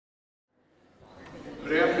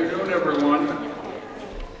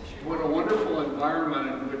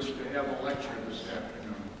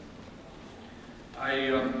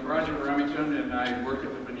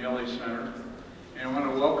Yale Center, and I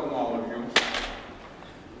want to welcome all of you.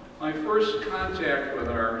 My first contact with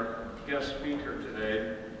our guest speaker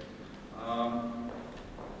today,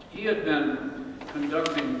 he had been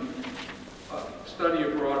conducting study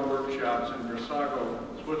abroad workshops in Brissago,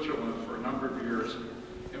 Switzerland for a number of years.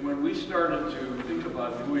 And when we started to think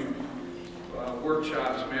about doing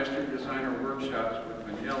workshops, master designer workshops with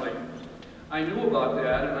Mignelli, I knew about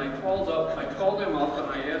that, and I called him up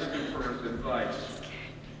and I asked him for his advice.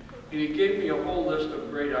 And he gave me a whole list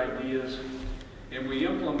of great ideas, and we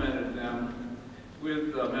implemented them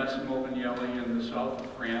with Massimo Mignelli in the south of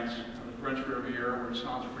France, on the French Riviera, which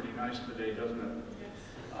sounds pretty nice today, doesn't it?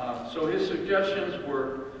 Yes. So his suggestions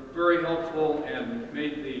were very helpful and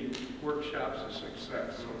made the workshops a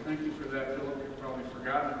success. So thank you for that, Philip. You've probably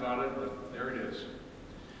forgotten about it, but there it is.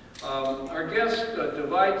 Our guest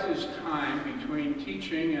divides his time between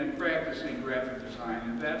teaching and practicing graphic design,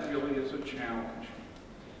 and that really is a challenge.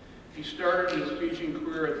 He started his teaching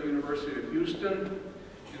career at the University of Houston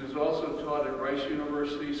and has also taught at Rice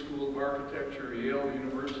University School of Architecture, Yale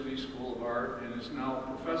University School of Art, and is now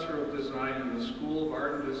professor of design in the School of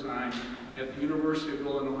Art and Design at the University of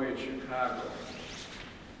Illinois at Chicago.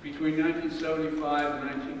 Between 1975 and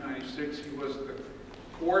 1996, he was the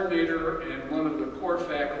coordinator and one of the core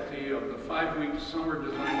faculty of the 5-week summer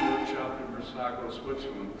design workshop in Brissago,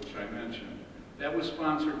 Switzerland, which I mentioned. That was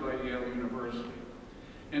sponsored by Yale University.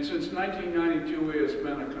 And since 1992, he has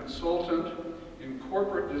been a consultant in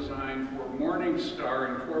corporate design for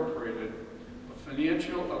Morningstar Incorporated, a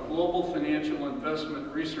global financial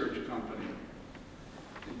investment research company.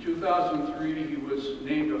 In 2003, he was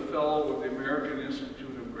named a fellow with the American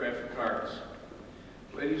Institute of Graphic Arts.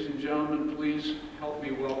 Ladies and gentlemen, please help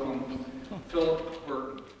me welcome Phillip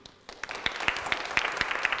Burton.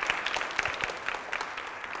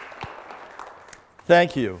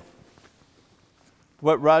 Thank you.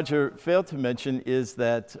 What Roger failed to mention is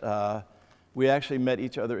that we actually met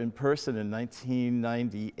each other in person in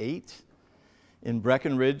 1998 in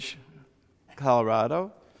Breckenridge,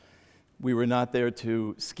 Colorado. We were not there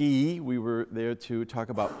to ski, we were there to talk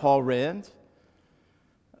about Paul Rand.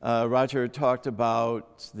 Roger talked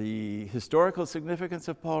about the historical significance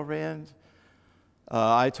of Paul Rand.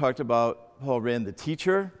 I talked about Paul Rand, the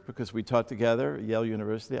teacher, because we taught together at Yale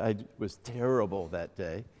University. I was terrible that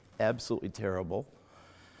day, absolutely terrible.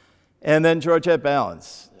 And then Georgette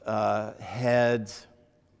Balance was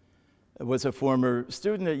a former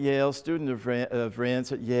student at Yale, student of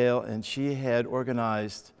Rand's at Yale, and she had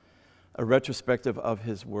organized a retrospective of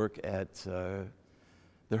his work at the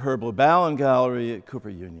Herb LeBallon Gallery at Cooper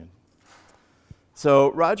Union.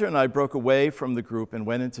 So Roger and I broke away from the group and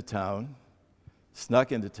went into town,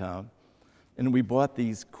 snuck into town, and we bought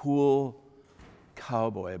these cool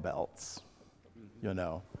cowboy belts, you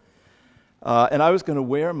know. And I was going to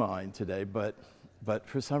wear mine today, but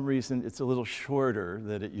for some reason it's a little shorter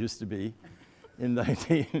than it used to be in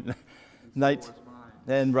 1990.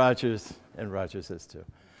 And Roger's is too.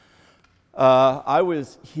 I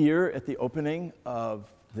was here at the opening of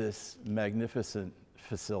this magnificent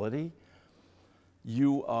facility.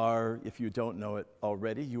 You are, if you don't know it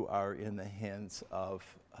already, you are in the hands of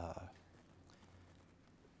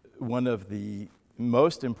one of the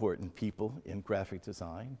most important people in graphic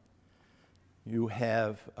design. You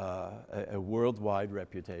have a worldwide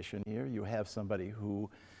reputation here. You have somebody who,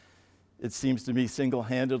 it seems to me,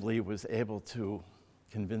 single-handedly was able to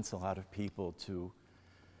convince a lot of people to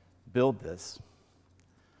build this.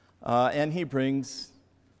 And he brings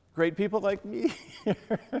great people like me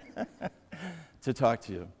to talk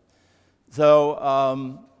to you. So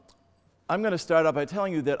I'm going to start out by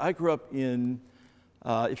telling you that I grew up in,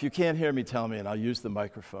 if you can't hear me, tell me, and I'll use the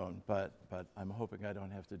microphone, but I'm hoping I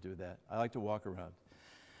don't have to do that. I like to walk around.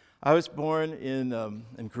 I was born in,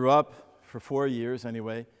 and grew up for 4 years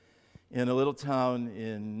anyway, in a little town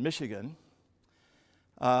in Michigan.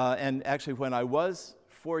 And actually, when I was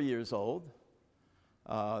 4 years old,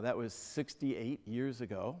 that was 68 years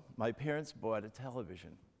ago, my parents bought a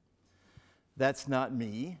television. That's not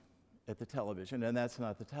me at the television, and that's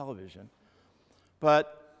not the television.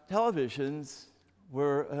 But televisions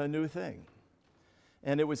were a new thing.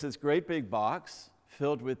 And it was this great big box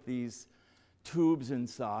filled with these tubes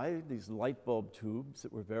inside, these light bulb tubes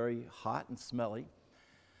that were very hot and smelly,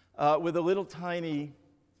 with a little tiny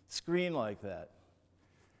screen like that.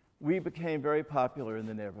 We became very popular in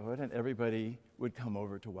the neighborhood, and everybody would come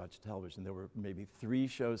over to watch television. There were maybe 3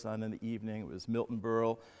 shows on in the evening. It was Milton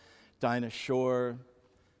Berle, Dinah Shore,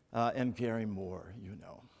 and Gary Moore, you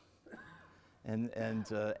know.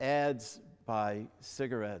 And ads by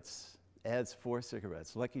cigarettes, ads for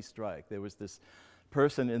cigarettes, Lucky Strike. There was this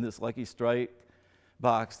person in this Lucky Strike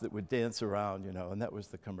box that would dance around, you know, and that was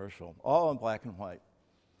the commercial, all in black and white.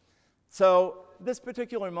 So this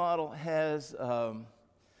particular model has a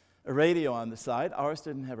radio on the side. Ours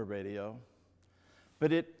didn't have a radio,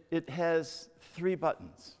 but it has 3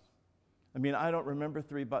 buttons. I mean, I don't remember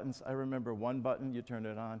 3 buttons. I remember 1 button, you turn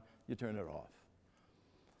it on, you turn it off.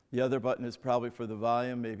 The other button is probably for the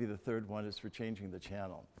volume, maybe the 3rd one is for changing the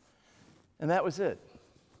channel. And that was it.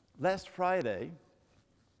 Last Friday,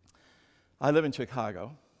 I live in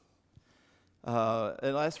Chicago,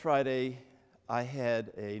 and last Friday I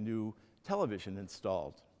had a new television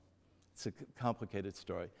installed. It's a complicated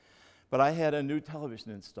story. But I had a new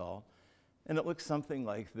television installed, and it looks something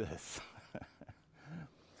like this.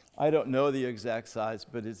 I don't know the exact size,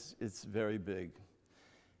 but it's very big.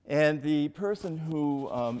 And the person who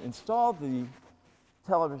installed the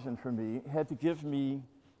television for me had to give me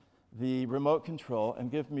the remote control and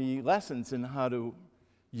give me lessons in how to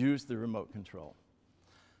use the remote control.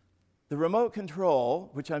 The remote control,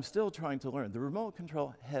 which I'm still trying to learn, the remote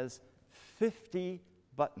control has 50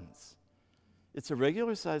 buttons. It's a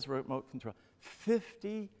regular size remote control.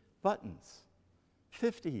 50 buttons.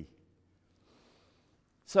 50.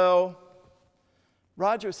 So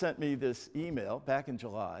Roger sent me this email back in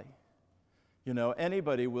July. You know,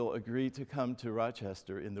 anybody will agree to come to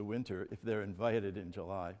Rochester in the winter if they're invited in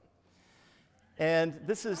July. And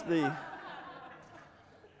this is the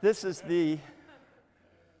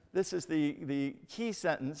key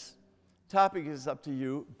sentence. Topic is up to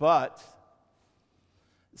you, but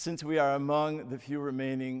since we are among the few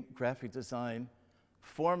remaining graphic design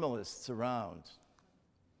formalists around,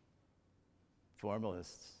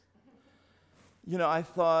 formalists, you know, I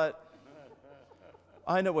thought,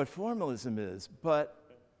 I know what formalism is, but,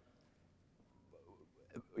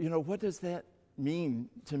 you know, what does that mean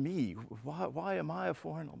to me? Why am I a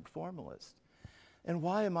formalist? And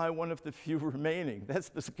why am I one of the few remaining? That's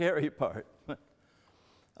the scary part.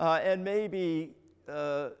 And maybe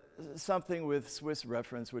something with Swiss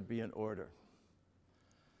reference would be in order.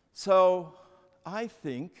 So I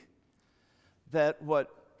think that what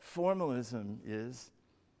formalism is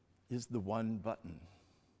the one button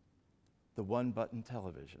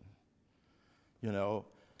television. You know,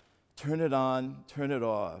 turn it on, turn it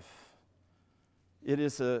off. It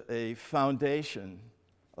is a foundation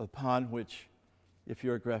upon which, if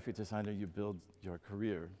you're a graphic designer, you build your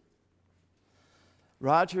career.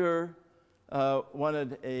 Roger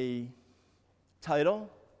wanted a title,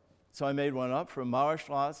 so I made one up, from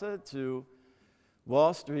Mauerstrasse to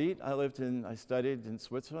Wall Street. I studied in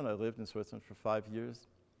Switzerland. I lived in Switzerland for 5 years.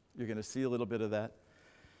 You're going to see a little bit of that.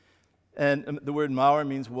 And the word Mauer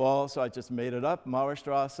means wall, so I just made it up,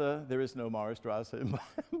 Mauerstrasse. There is no Mauerstrasse in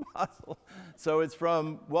Basel. So it's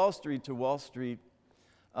from Wall Street to Wall Street,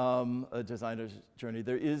 a designer's journey.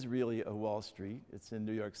 There is really a Wall Street. It's in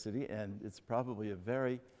New York City, and it's probably a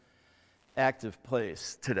very active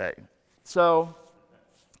place today. So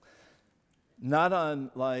not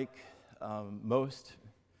unlike most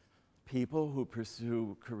people who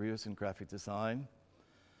pursue careers in graphic design,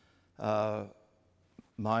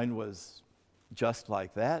 mine was just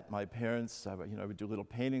like that. My parents, you know, would do little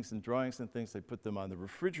paintings and drawings and things. They put them on the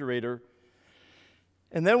refrigerator.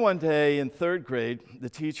 And then one day in 3rd grade, the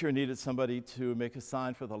teacher needed somebody to make a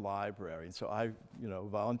sign for the library. And so I, you know,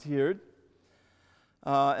 volunteered.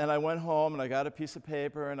 And I went home and I got a piece of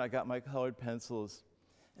paper and I got my colored pencils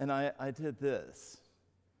and I did this.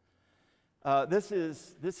 This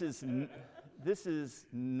is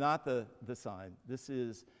not the sign. This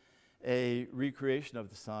is a recreation of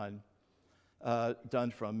the sign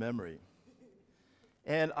done from memory.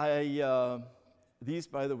 And these,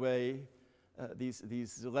 by the way,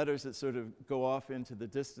 these letters that sort of go off into the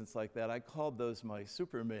distance like that, I called those my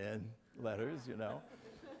Superman letters, you know.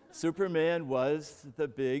 Superman was the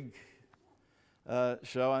big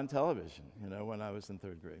show on television, you know, when I was in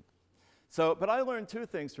 3rd grade. So, but I learned 2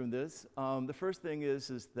 things from this. The first thing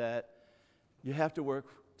is that you have to work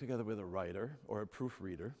together with a writer or a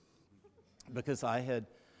proofreader, because I had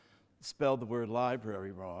spelled the word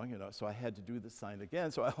library wrong, you know, so I had to do the sign again.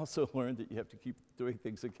 So I also learned that you have to keep doing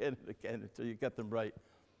things again and again until you get them right.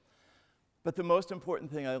 But the most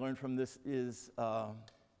important thing I learned from this is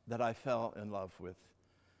that I fell in love with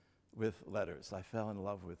letters. I fell in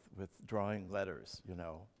love with drawing letters, you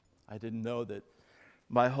know. I didn't know that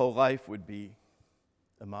my whole life would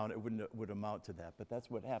amount to that, but that's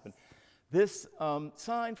what happened. This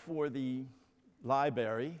sign for the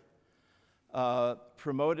library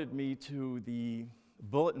promoted me to the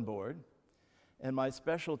bulletin board, and my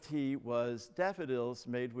specialty was daffodils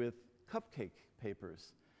made with cupcake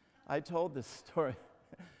papers. I told this story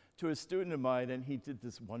to a student of mine, and he did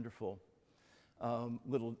this wonderful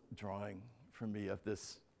little drawing for me of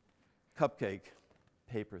this cupcake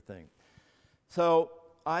paper thing. So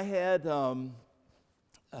I had a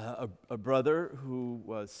brother who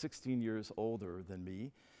was 16 years older than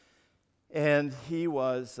me, and he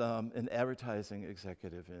was an advertising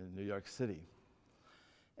executive in New York City.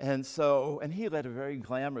 And he led a very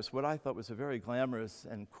glamorous, what I thought was a very glamorous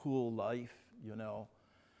and cool life, you know.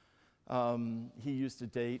 He used to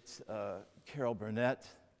date Carol Burnett,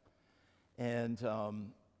 and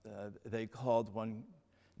they called one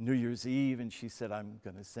New Year's Eve, and she said, "I'm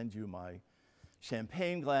going to send you my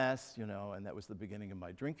champagne glass," you know, and that was the beginning of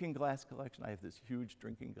my drinking glass collection. I have this huge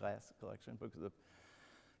drinking glass collection because of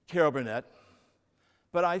Carol Burnett.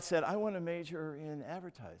 But I said, I want to major in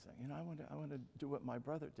advertising. You know, I want to do what my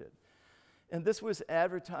brother did. And this was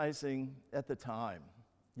advertising at the time.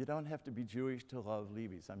 You don't have to be Jewish to love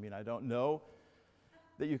Levy's. I mean, I don't know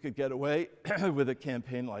that you could get away with a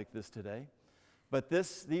campaign like this today. But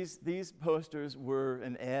these posters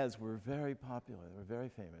and ads were very popular. They were very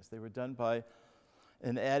famous. They were done by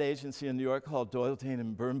an ad agency in New York called Doyle, Dane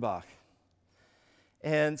and Birnbach.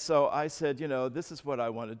 And so I said, you know, this is what I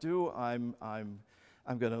want to do. I'm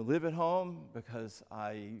going to live at home because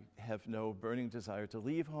I have no burning desire to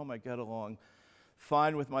leave home. I get along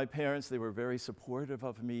fine with my parents. They were very supportive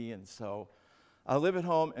of me. And so I'll live at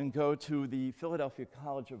home and go to the Philadelphia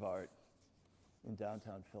College of Art in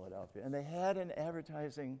downtown Philadelphia. And they had an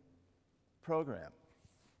advertising program.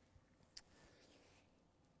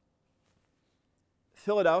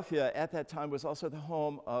 Philadelphia at that time was also the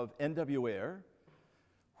home of NWA,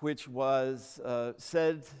 which was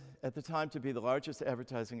said at the time to be the largest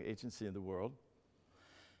advertising agency in the world.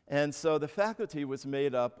 And so the faculty was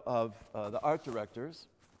made up of the art directors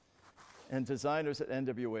and designers at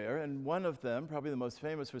NWA, and one of them, probably the most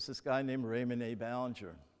famous, was this guy named Raymond A.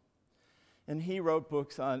 Ballinger. And he wrote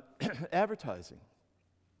books on advertising,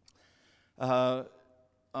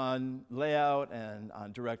 on layout and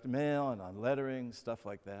on direct mail and on lettering, stuff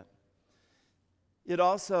like that. It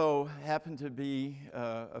also happened to be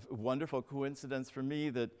a wonderful coincidence for me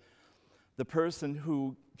that the person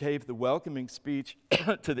who gave the welcoming speech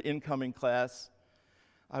to the incoming class,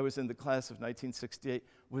 I was in the class of 1968,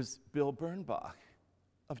 was Bill Birnbach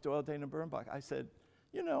of Doyle, Dane and Birnbach. I said,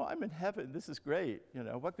 you know, I'm in heaven. This is great. You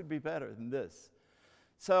know, what could be better than this?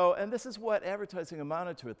 So, and this is what advertising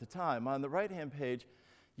amounted to at the time. On the right-hand page,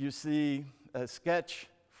 you see a sketch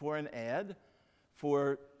for an ad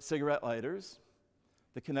for cigarette lighters.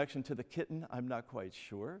 The connection to the kitten, I'm not quite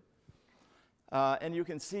sure. And you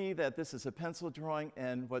can see that this is a pencil drawing,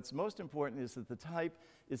 and what's most important is that the type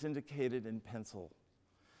is indicated in pencil.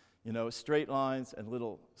 You know, straight lines and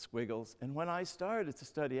little squiggles. And when I started to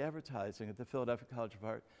study advertising at the Philadelphia College of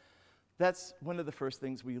Art, that's one of the first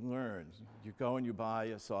things we learned. You go and you buy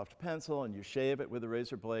a soft pencil and you shave it with a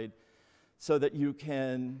razor blade so that you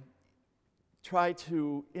can try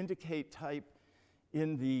to indicate type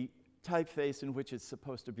in the typeface in which it's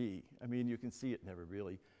supposed to be. I mean, you can see it never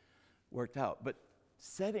really worked out. But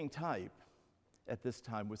setting type at this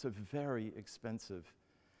time was a very expensive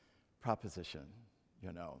proposition,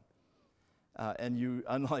 you know. And you,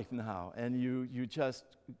 unlike now, and you just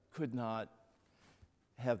could not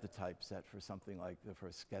have the type set for something like, for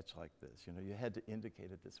a sketch like this. You know, you had to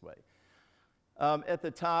indicate it this way. At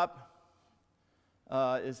the top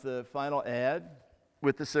is the final ad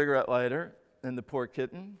with the cigarette lighter and the poor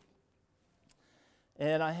kitten.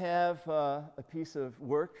 And I have a piece of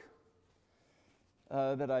work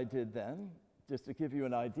that I did then, just to give you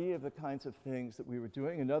an idea of the kinds of things that we were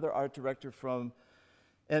doing. Another art director from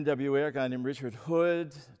NWA, a guy named Richard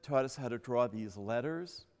Hood, taught us how to draw these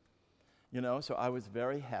letters. You know, so I was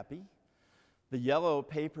very happy. The yellow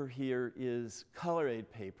paper here is Color Aid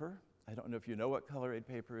paper. I don't know if you know what Color Aid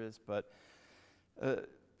paper is, but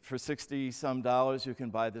for $60-some, you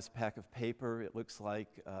can buy this pack of paper. It looks like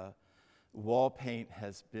wall paint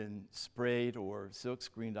has been sprayed or silk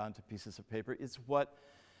screened onto pieces of paper. It's what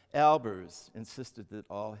Albers insisted that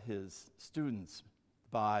all his students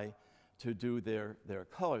buy to do their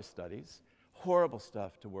color studies. Horrible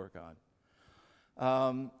stuff to work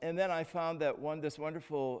on. And then I found that this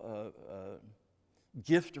wonderful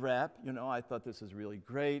gift wrap. You know, I thought this was really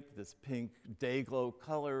great, this pink day-glow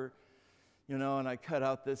color, you know, and I cut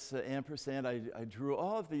out this ampersand. I drew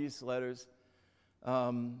all of these letters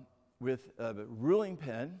with a ruling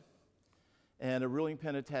pen and a ruling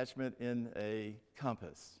pen attachment in a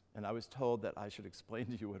compass. And I was told that I should explain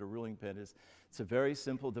to you what a ruling pen is. It's a very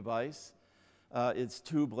simple device. It's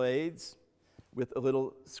two blades with a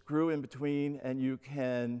little screw in between, and you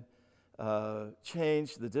can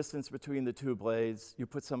change the distance between the two blades. You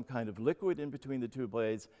put some kind of liquid in between the two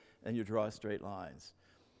blades, and you draw straight lines.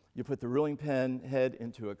 You put the ruling pen head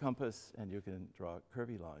into a compass, and you can draw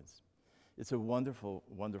curvy lines. It's a wonderful,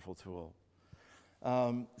 wonderful tool.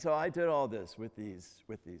 So I did all this with these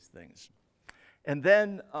things. And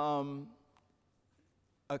then a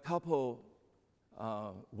couple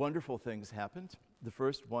wonderful things happened. The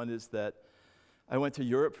first one is that I went to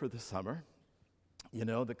Europe for the summer. You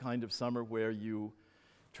know, the kind of summer where you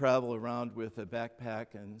travel around with a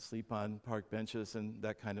backpack and sleep on park benches and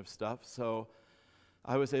that kind of stuff. So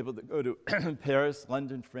I was able to go to Paris,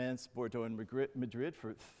 London, France, Bordeaux, and Madrid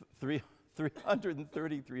for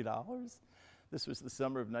 $333. This was the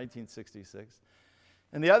summer of 1966.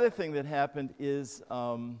 And the other thing that happened is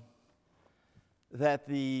that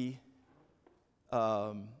the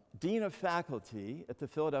dean of faculty at the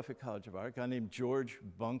Philadelphia College of Art, a guy named George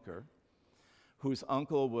Bunker, whose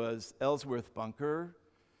uncle was Ellsworth Bunker.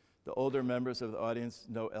 The older members of the audience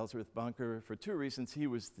know Ellsworth Bunker for two reasons. He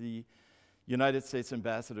was the United States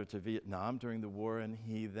ambassador to Vietnam during the war, and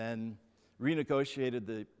he then renegotiated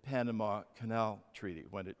the Panama Canal Treaty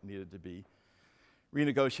when it needed to be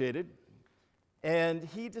renegotiated. And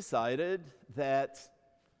he decided that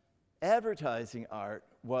advertising art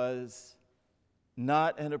was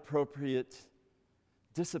not an appropriate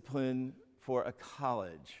discipline for a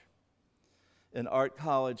college, an art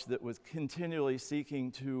college that was continually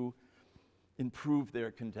seeking to improve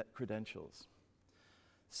their credentials.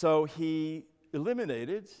 So he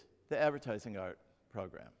eliminated the advertising art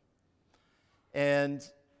program. And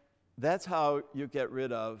that's how you get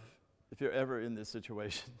rid of, if you're ever in this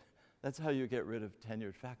situation, that's how you get rid of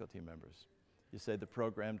tenured faculty members. You say the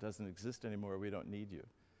program doesn't exist anymore, we don't need you.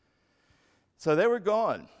 So they were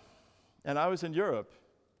gone, and I was in Europe.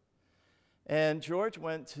 And George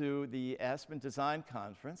went to the Aspen Design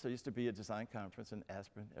Conference. There used to be a design conference in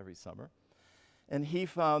Aspen every summer. And he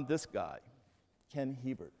found this guy, Ken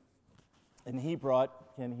Hebert. And he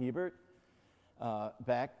brought Ken Hebert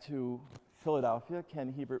back to Philadelphia.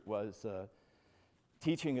 Ken Hebert was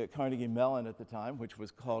teaching at Carnegie Mellon at the time, which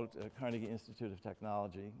was called Carnegie Institute of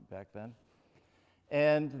Technology back then.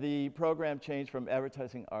 And the program changed from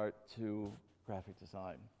advertising art to graphic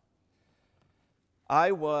design.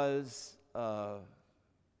 I was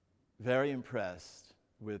very impressed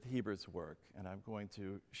with Hebert's work, and I'm going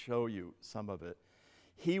to show you some of it.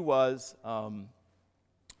 He was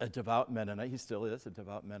a devout Mennonite. He still is a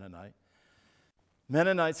devout Mennonite.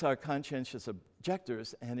 Mennonites are conscientious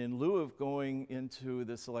objectors, and in lieu of going into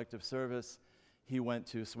the selective service, he went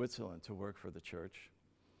to Switzerland to work for the church.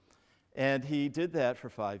 And he did that for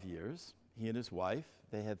 5 years, he and his wife.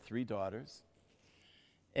 They had 3 daughters.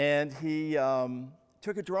 And he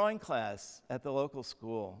took a drawing class at the local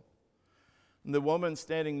school. And the woman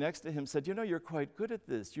standing next to him said, "You know, you're quite good at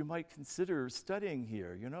this. You might consider studying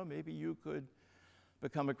here. You know, maybe you could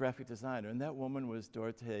become a graphic designer." And that woman was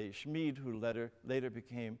Dorothea Schmid, who later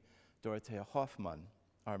became Dorothea Hofmann,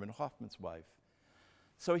 Armin Hofmann's wife.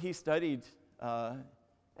 So he studied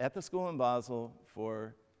at the school in Basel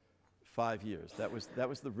for 5 years. That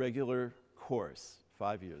was the regular course,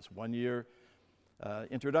 5 years. 1 year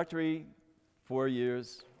introductory, 4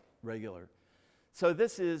 years regular. So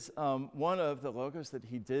this is one of the logos that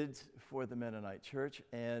he did for the Mennonite Church,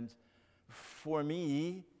 and for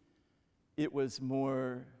me, it was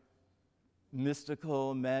more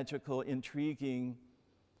mystical, magical, intriguing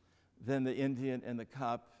than the Indian and the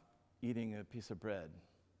cop eating a piece of bread.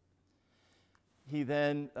 He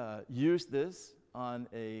then used this on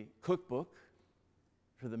a cookbook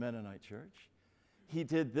for the Mennonite Church. He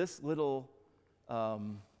did this little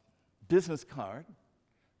business card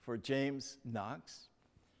for James Knox,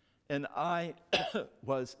 and I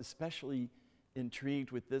was especially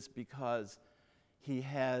intrigued with this because he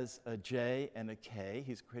has a J and a K.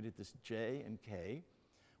 He's created this J and K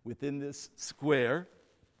within this square,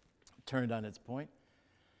 turned on its point.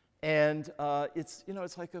 And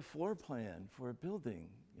it's like a floor plan for a building.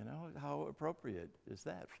 You know, how appropriate is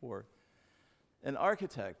that for an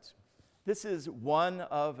architect? This is one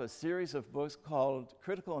of a series of books called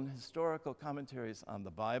Critical and Historical Commentaries on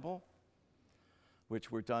the Bible,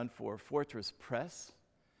 which were done for Fortress Press.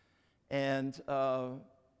 And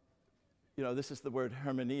this is the word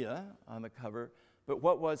hermeneia on the cover. But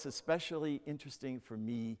what was especially interesting for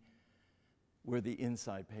me were the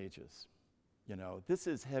inside pages. You know, this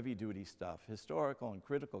is heavy-duty stuff, historical and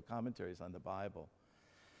critical commentaries on the Bible.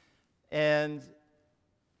 And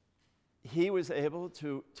he was able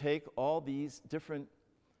to take all these different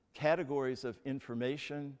categories of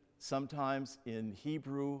information, sometimes in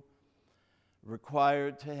Hebrew,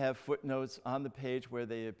 required to have footnotes on the page where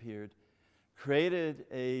they appeared, created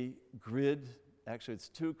a grid, actually it's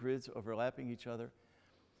 2 grids overlapping each other,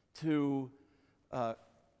 to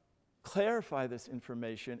clarify this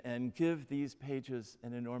information and give these pages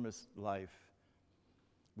an enormous life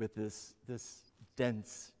with this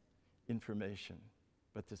dense information,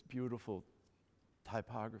 but this beautiful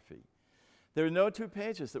typography. There are no two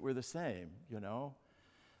pages that were the same, you know.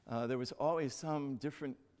 There was always some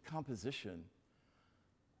different composition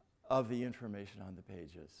of the information on the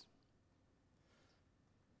pages.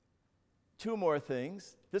 Two more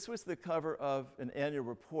things. This was the cover of an annual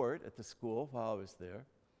report at the school while I was there.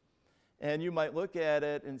 And you might look at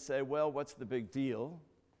it and say, well, what's the big deal,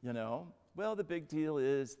 you know? Well, the big deal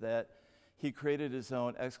is that he created his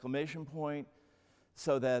own exclamation point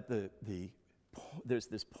so that there's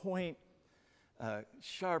this point,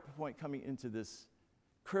 sharp point coming into this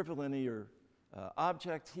curvilinear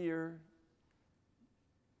object here.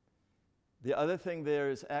 The other thing there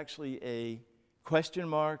is actually a question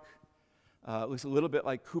mark. It looks a little bit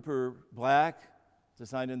like Cooper Black,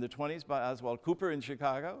 designed in the 20s by Oswald Cooper in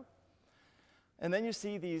Chicago. And then you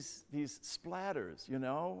see these splatters, you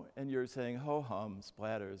know, and you're saying, ho-hum,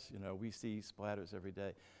 splatters, you know, we see splatters every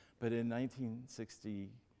day. But in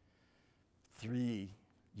 1963,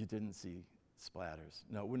 you didn't see splatters.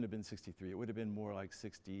 No, it wouldn't have been 63. It would have been more like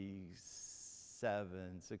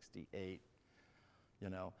 67, 68, you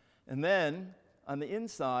know. And then on the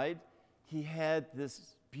inside, he had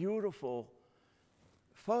this beautiful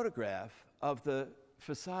photograph of the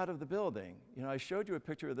facade of the building. You know, I showed you a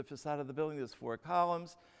picture of the facade of the building. There's 4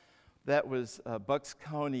 columns. That was Bucks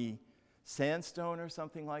County sandstone or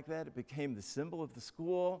something like that. It became the symbol of the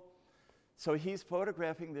school. So he's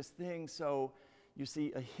photographing this thing, so you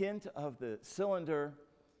see a hint of the cylinder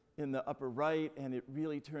in the upper right, and it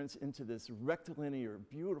really turns into this rectilinear,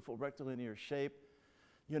 beautiful rectilinear shape,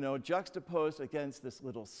 you know, juxtaposed against this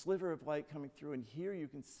little sliver of light coming through. And here you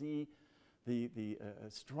can see the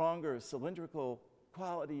stronger cylindrical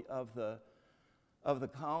quality of the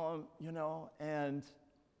column, you know, and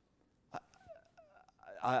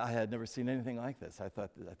I had never seen anything like this. I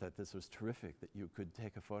thought this was terrific, that you could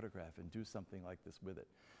take a photograph and do something like this with it.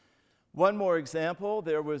 One more example,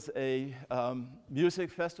 there was a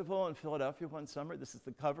music festival in Philadelphia one summer. This is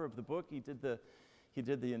the cover of the book. He did the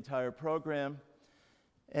entire program.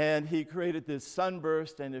 And he created this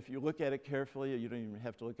sunburst, and if you look at it carefully, you don't even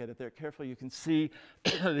have to look at it there carefully, you can see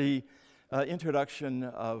the introduction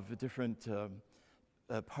of different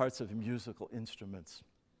parts of musical instruments.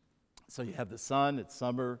 So you have the sun, it's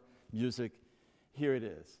summer, music, here it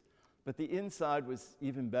is. But the inside was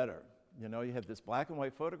even better. You know, you have this black and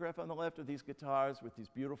white photograph on the left of these guitars with these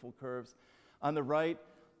beautiful curves. On the right,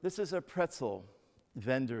 this is a pretzel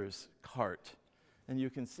vendor's cart. And you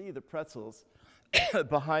can see the pretzels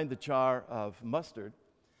behind the jar of mustard.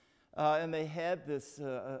 And they had this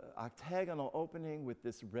octagonal opening with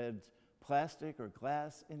this red plastic or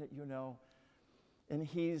glass in it, you know. And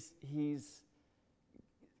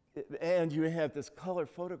and you have this color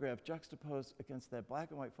photograph juxtaposed against that black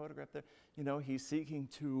and white photograph there. You know, he's seeking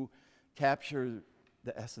to capture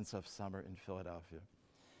the essence of summer in Philadelphia.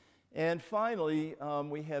 And finally,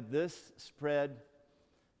 we have this spread,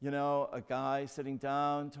 you know, a guy sitting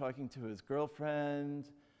down talking to his girlfriend,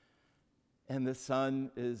 and the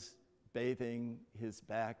sun is bathing his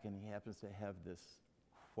back, and he happens to have this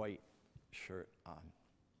white shirt on,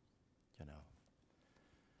 you know,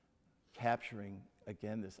 capturing,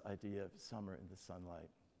 again, this idea of summer in the sunlight.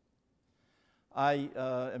 I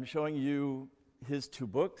am showing you his 2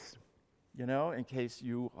 books, you know, in case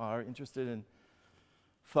you are interested in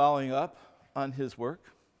following up on his work.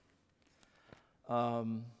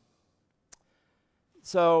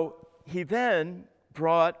 So he then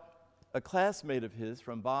brought a classmate of his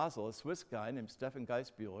from Basel, a Swiss guy named Stefan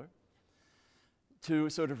Geisbühler, to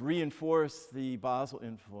sort of reinforce the Basel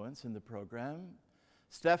influence in the program.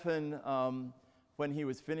 Stefan, when he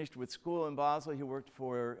was finished with school in Basel, he worked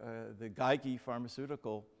for the Geigy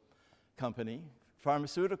pharmaceutical company.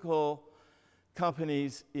 Pharmaceutical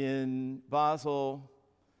companies in Basel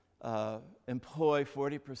employ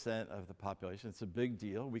 40% of the population. It's a big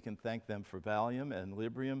deal. We can thank them for Valium and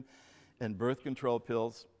Librium and birth control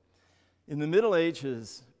pills. In the Middle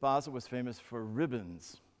Ages, Basel was famous for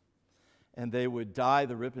ribbons, and they would dye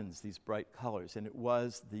the ribbons these bright colors, and it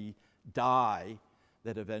was the dye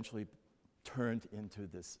that eventually turned into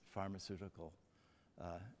this pharmaceutical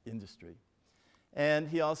industry. And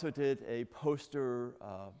he also did a poster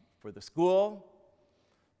for the school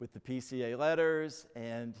with the PCA letters,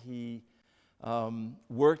 and he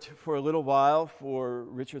worked for a little while for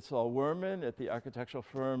Richard Saul Werman at the architectural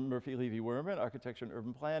firm Murphy Levy Werman, Architecture and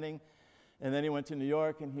Urban Planning. And then he went to New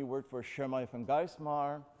York and he worked for Schermay von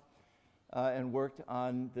Geismar and worked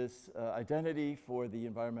on this identity for the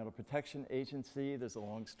Environmental Protection Agency. There's a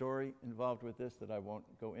long story involved with this that I won't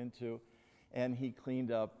go into. And he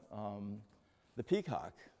cleaned up the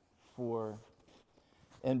peacock for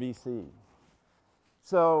NBC.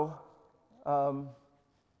 So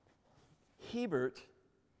Hebert,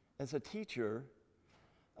 as a teacher,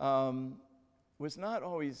 was not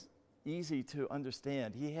always easy to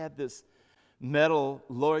understand. He had this metal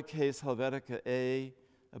lowercase Helvetica A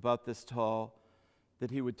about this tall that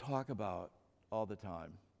he would talk about all the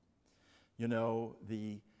time. You know,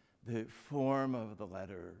 the form of the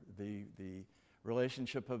letter, the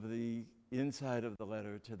relationship of the inside of the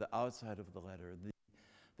letter to the outside of the letter,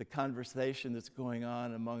 the conversation that's going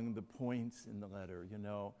on among the points in the letter, you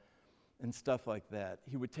know, and stuff like that.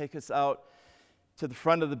 He would take us out to the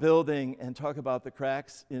front of the building and talk about the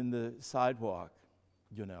cracks in the sidewalk,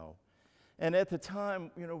 you know. And at the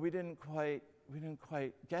time, you know, we didn't quite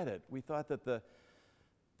get it. We thought that the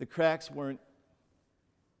cracks weren't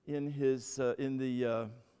in his in the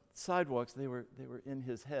sidewalks; they were in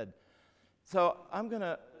his head. So I'm going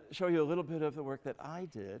to show you a little bit of the work that I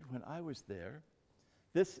did when I was there.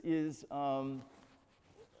 This is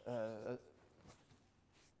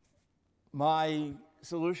my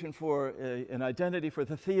solution for an identity for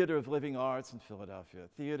the Theater of Living Arts in Philadelphia, a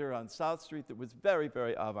theater on South Street that was very,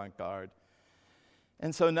 very avant-garde.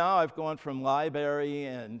 And so now I've gone from library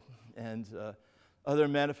and other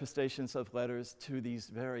manifestations of letters to these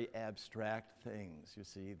very abstract things. You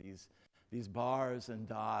see, these bars and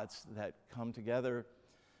dots that come together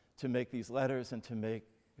to make these letters and to make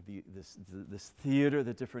this theater,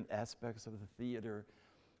 the different aspects of the theater,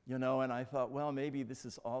 you know. And I thought, well, maybe this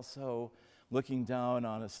is also looking down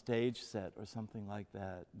on a stage set or something like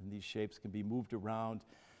that. And these shapes can be moved around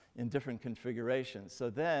in different configurations. So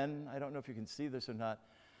then, I don't know if you can see this or not,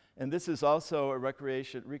 and this is also a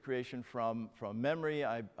recreation from memory.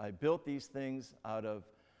 I built these things out of,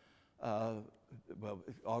 well,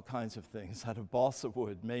 all kinds of things, out of balsa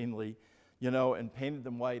wood mainly, you know, and painted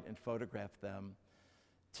them white and photographed them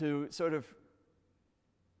to sort of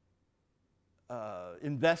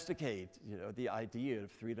investigate, you know, the idea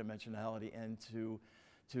of three-dimensionality and to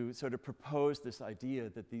sort of propose this idea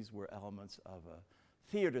that these were elements of a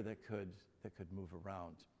theater that could move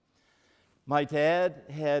around. My dad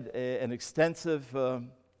had an extensive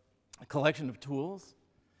collection of tools,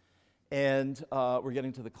 and we're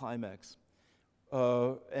getting to the climax.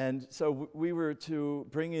 And so we were to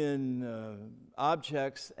bring in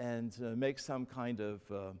objects and make some kind of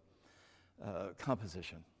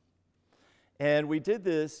composition. And we did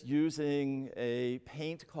this using a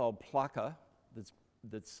paint called Plaka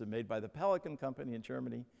that's made by the Pelican Company in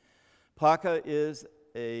Germany. Plaka is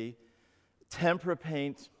a tempera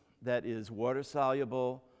paint that is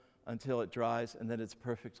water-soluble until it dries, and then it's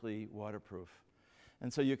perfectly waterproof.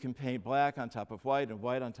 And so you can paint black on top of white and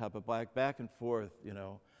white on top of black, back and forth, you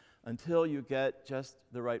know, until you get just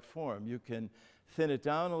the right form. You can thin it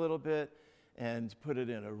down a little bit and put it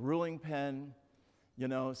in a ruling pen, you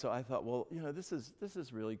know. So I thought, well, you know, this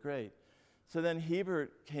is really great. So then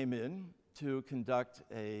Hebert came in to conduct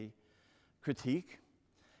a critique,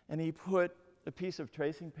 and he put a piece of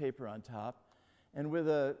tracing paper on top, and with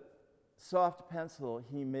a soft pencil,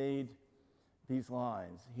 he made these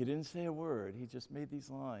lines. He didn't say a word, he just made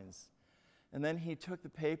these lines. And then he took the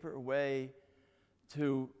paper away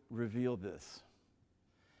to reveal this.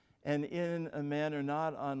 And in a manner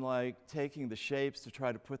not unlike taking the shapes to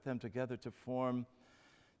try to put them together to form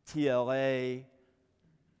TLA,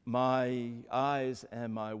 my eyes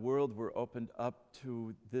and my world were opened up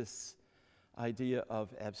to this idea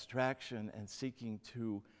of abstraction and seeking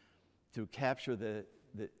to capture the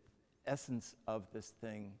essence of this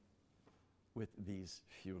thing with these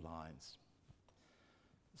few lines.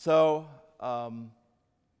 So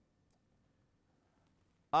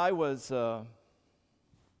I was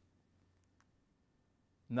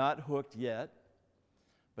not hooked yet,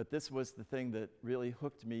 but this was the thing that really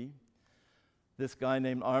hooked me. This guy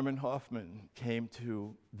named Armin Hofmann came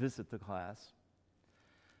to visit the class.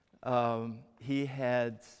 He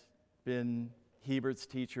had been Hebert's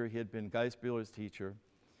teacher, he had been Geisbühler's teacher.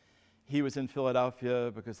 He was in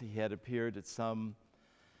Philadelphia because he had appeared at some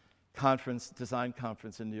conference, design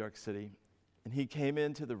conference in New York City. And he came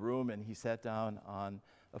into the room and he sat down on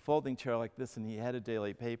a folding chair like this, and he had a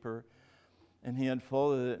daily paper, and he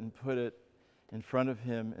unfolded it and put it in front of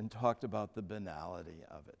him and talked about the banality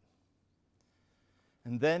of it.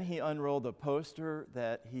 And then he unrolled a poster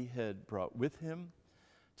that he had brought with him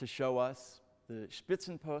to show us, the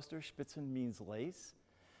Spitzen poster. Spitzen means lace.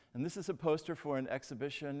 And this is a poster for an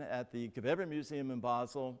exhibition at the Gewerbemuseum in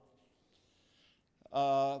Basel.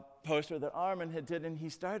 poster that Armin had did, and he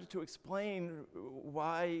started to explain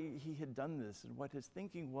why he had done this and what his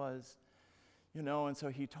thinking was, you know, and so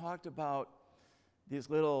he talked about these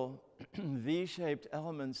little V-shaped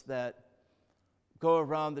elements that go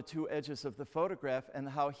around the two edges of the photograph and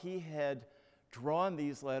how he had drawn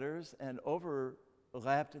these letters and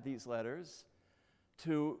overlapped these letters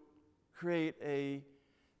to create a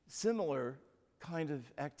similar kind of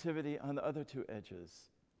activity on the other two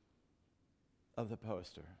edges of the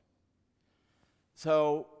poster.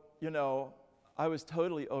 So, you know, I was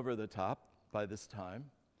totally over the top by this time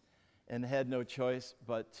and had no choice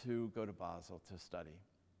but to go to Basel to study.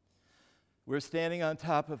 We're standing on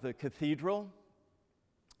top of the cathedral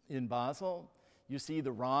in Basel. You see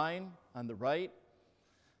the Rhine on the right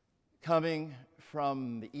coming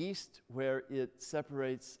from the east where it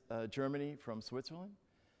separates Germany from Switzerland.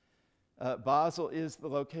 Basel is the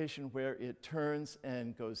location where it turns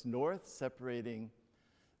and goes north, separating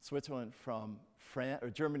Switzerland from France, or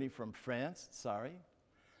Germany from France, sorry.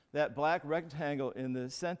 That black rectangle in the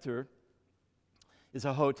center is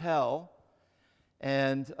a hotel,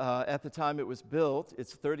 and at the time it was built,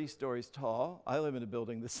 it's 30 stories tall. I live in a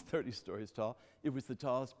building that's 30 stories tall. It was the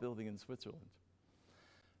tallest building in Switzerland.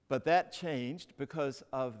 But that changed because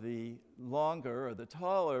of the longer, or the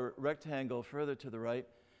taller rectangle further to the right.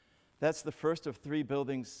 That's the first of 3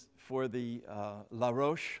 buildings for the La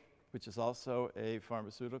Roche, which is also a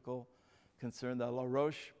pharmaceutical concern. The La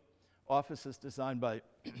Roche office is designed by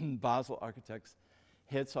Basel architects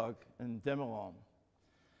Herzog and Demelon.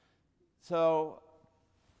 So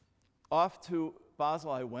off to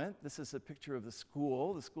Basel I went. This is a picture of the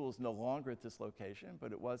school. The school is no longer at this location,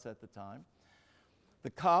 but it was at the time. The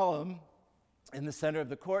column in the center of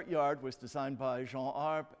the courtyard was designed by Jean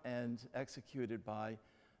Arp and executed by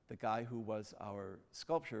the guy who was our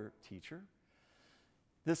sculpture teacher.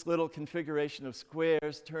 This little configuration of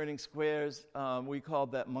squares, turning squares, we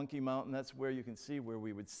called that Monkey Mountain. That's where you can see where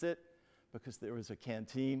we would sit, because there was a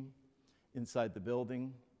canteen inside the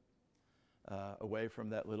building, away from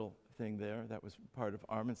that little thing there. That was part of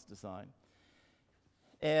Armin's design.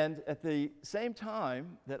 And at the same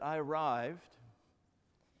time that I arrived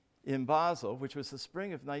in Basel, which was the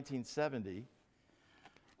spring of 1970,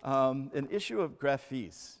 an issue of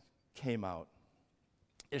Graphis came out,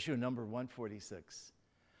 issue number 146.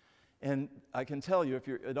 And I can tell you, if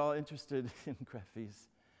you're at all interested in Graphis,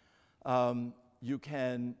 you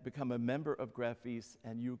can become a member of Graphis,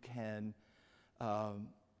 and you can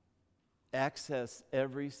access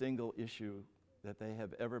every single issue that they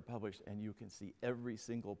have ever published, and you can see every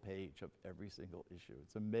single page of every single issue.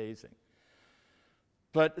 It's amazing.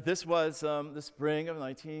 But this was the spring of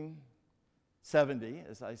 1970,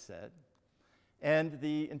 as I said, and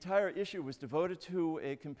the entire issue was devoted to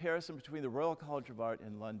a comparison between the Royal College of Art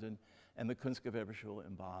in London and the Kunstgewerbeschule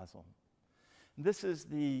in Basel. And this is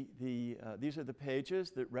these are the pages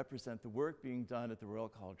that represent the work being done at the Royal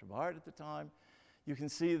College of Art at the time. You can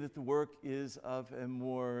see that the work is of a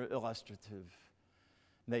more illustrative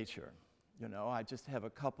nature. You know, I just have a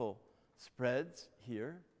couple spreads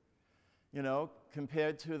here, you know,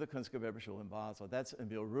 compared to the Kunstgewerbeschule in Basel. That's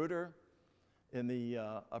Emil Reuter in the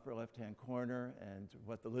upper left-hand corner, and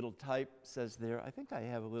what the little type says there. I think I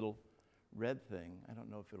have a little red thing. I don't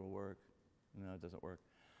know if it'll work. No, it doesn't work.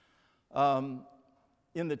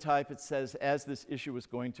 In the type, it says, as this issue was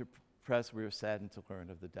going to press, we were saddened to learn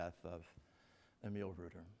of the death of Emil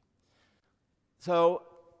Reuter. So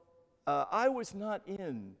I was not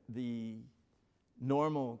in the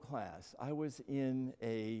normal class. I was in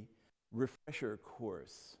a refresher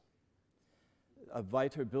course, a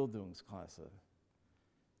Weiterbildungsklasse.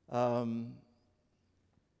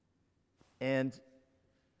 And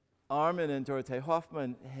Armin and Dorothee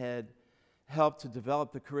Hofmann had helped to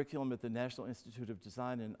develop the curriculum at the National Institute of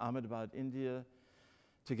Design in Ahmedabad, India,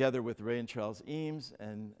 together with Ray and Charles Eames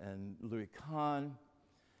and Louis Kahn.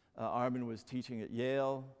 Armin was teaching at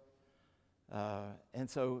Yale. And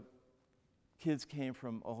so kids came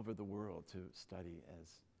from all over the world to study as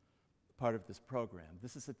part of this program.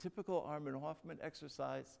 This is a typical Armin Hofmann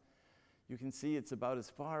exercise. You can see it's about as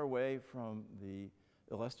far away from the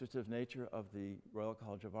illustrative nature of the Royal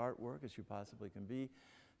College of Art work as you possibly can be.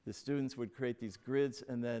 The students would create these grids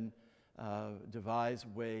and then devise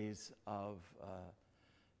ways of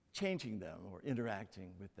changing them or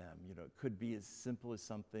interacting with them. You know, it could be as simple as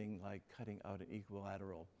something like cutting out an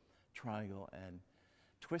equilateral triangle and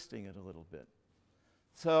twisting it a little bit.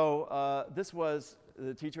 So this was,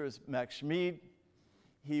 the teacher was Max Schmid.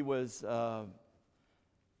 He was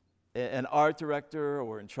an art director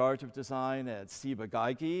or in charge of design at Ciba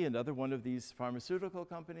Geigy, another one of these pharmaceutical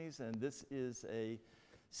companies, and this is a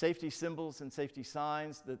safety symbols and safety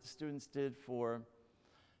signs that the students did for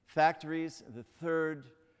factories. The third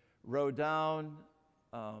row down,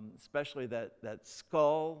 especially that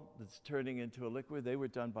skull that's turning into a liquid, they were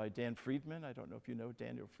done by Dan Friedman. I don't know if you know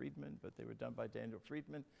Daniel Friedman, but they were done by Daniel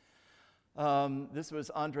Friedman. This was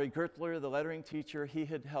André Gürtler, the lettering teacher. He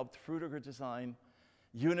had helped Frutiger design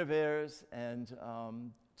Univers and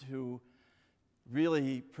to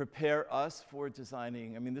really prepare us for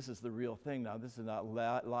designing. I mean, this is the real thing now. This is not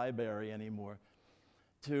library anymore.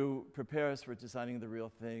 To prepare us for designing the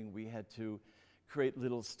real thing, we had to create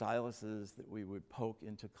little styluses that we would poke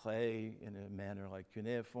into clay in a manner like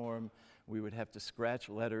cuneiform. We would have to scratch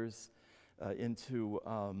letters into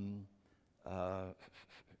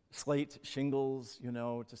slate shingles, you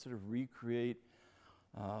know, to sort of recreate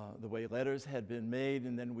the way letters had been made.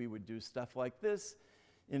 And then we would do stuff like this,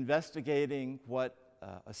 investigating what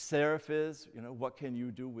a serif is, you know, what can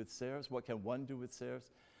you do with serifs, what can one do with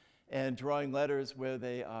serifs, and drawing letters where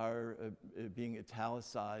they are being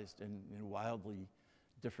italicized in wildly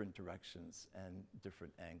different directions and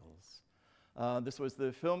different angles. This was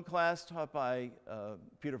the film class taught by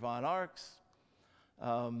Peter von Arx.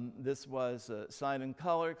 This was a sign and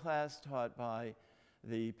color class taught by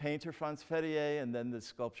the painter Franz Ferrier, and then the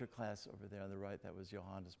sculpture class over there on the right, that was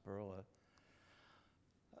Johannes Perle.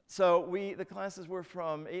 So the classes were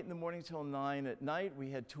from 8 in the morning till 9 at night. We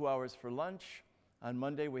had 2 hours for lunch. On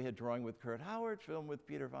Monday, we had drawing with Kurt Hauert, film with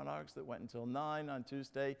Peter von Arx that went until 9. On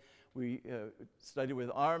Tuesday, we studied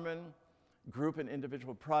with Armin, group and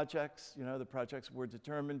individual projects. You know, the projects were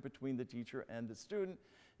determined between the teacher and the student.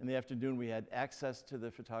 In the afternoon, we had access to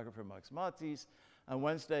the photographer Max Matis. On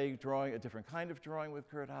Wednesday, drawing, a different kind of drawing with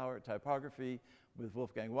Kurt Hauert, typography with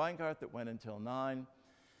Wolfgang Weingart that went until 9.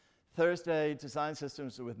 Thursday, design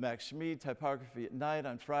systems with Max Schmid, typography at night.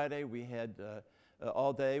 On Friday, we had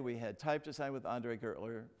all day, we had type design with André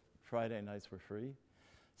Gürtler. Friday nights were free.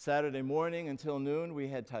 Saturday morning until noon, we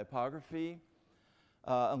had typography,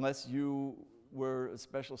 unless you were a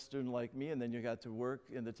special student like me, and then you got to work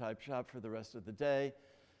in the type shop for the rest of the day.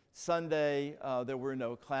 Sunday, there were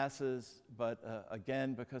no classes, but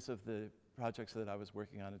again, because of the projects that I was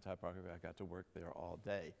working on in typography, I got to work there all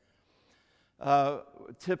day.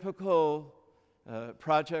 Typical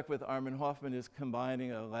project with Armin Hofmann is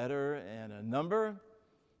combining a letter and a number.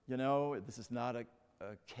 You know, this is not a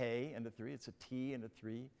K and a 3, it's a T and a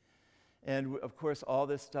 3. And of course, all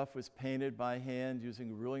this stuff was painted by hand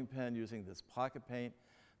using a ruling pen, using this pocket paint.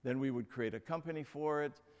 Then we would create a company for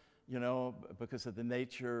it, you know, because of the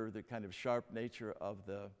nature, the kind of sharp nature of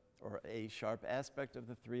or a sharp aspect of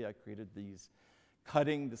the 3. I created this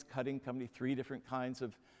cutting company, 3 different kinds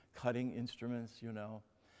of cutting instruments, you know.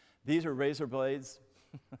 These are razor blades.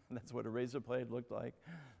 That's what a razor blade looked like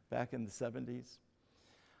back in the 70s.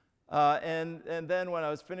 And then when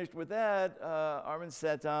I was finished with that, Armin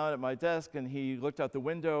sat down at my desk and he looked out the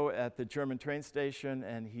window at the German train station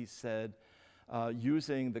and he said,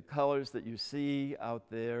 using the colors that you see out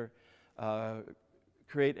there,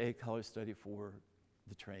 create a color study for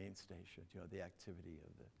the train station, you know, the activity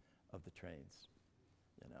of the trains,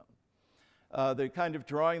 you know. The kind of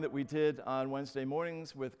drawing that we did on Wednesday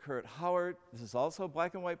mornings with Kurt Hauert, this is also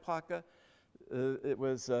black and white plaka. It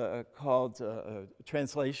was called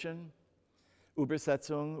translation,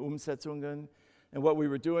 Übersetzung, Umsetzungen. And what we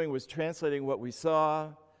were doing was translating what we saw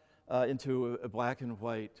into a black and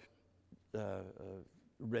white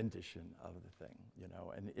rendition of the thing, you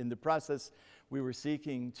know. And in the process, we were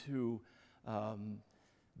seeking to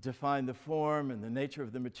define the form and the nature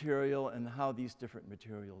of the material and how these different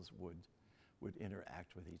materials would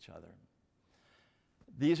interact with each other.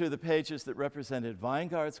 These are the pages that represented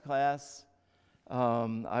Weingart's class.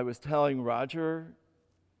 I was telling Roger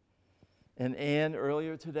and Anne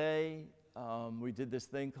earlier today, we did this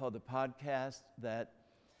thing called the podcast that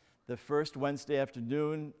the first Wednesday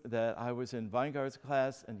afternoon that I was in Weingart's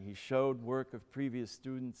class and he showed work of previous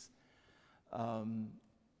students,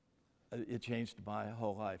 it changed my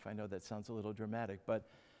whole life. I know that sounds a little dramatic, but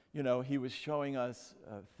you know, he was showing us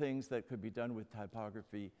things that could be done with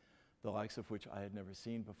typography, the likes of which I had never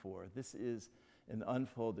seen before. This is an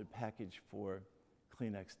unfolded package for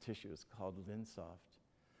Kleenex tissues called Linsoft.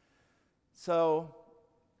 So,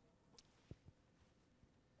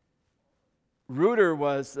 Reuter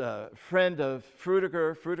was a friend of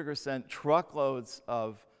Frutiger. Frutiger sent truckloads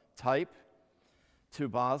of type to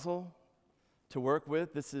Basel to work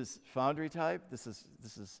with. This is foundry type.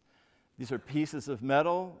 These are pieces of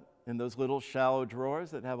metal in those little shallow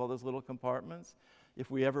drawers that have all those little compartments.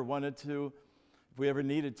 If we ever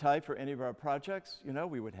needed type for any of our projects, you know,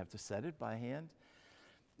 we would have to set it by hand.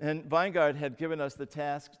 And Weingart had given us the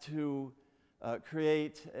task to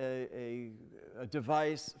create a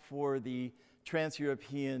device for the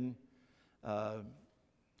trans-European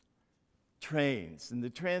trains. And the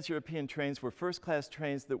trans-European trains were first-class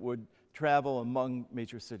trains that would travel among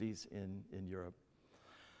major cities in Europe.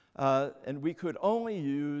 And we could only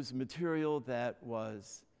use material that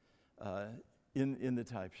was in the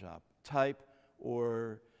type shop. Type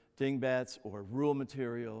or dingbats or rule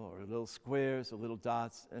material or little squares or little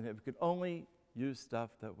dots, and we could only use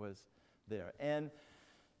stuff that was there. And,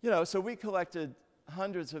 so we collected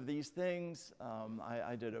hundreds of these things.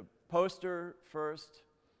 I did a poster first,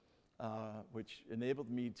 which enabled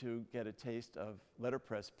me to get a taste of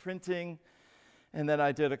letterpress printing. And then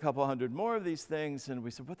I did a couple hundred more of these things, and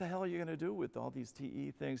we said, what the hell are you going to do with all these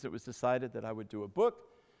TE things? It was decided that I would do a book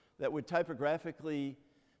that would typographically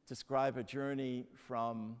describe a journey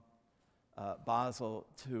from Basel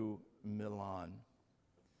to Milan.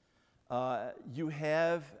 You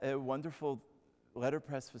have a wonderful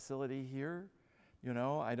letterpress facility here.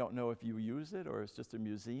 I don't know if you use it or it's just a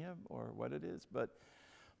museum or what it is, but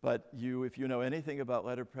if you know anything about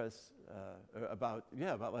letterpress, about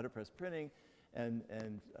letterpress printing and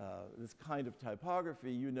this kind of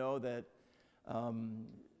typography, you know that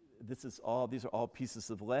these are all pieces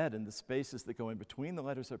of lead, and the spaces that go in between the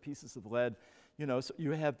letters are pieces of lead. So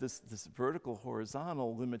you have this vertical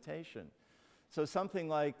horizontal limitation. So something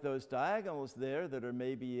like those diagonals there that are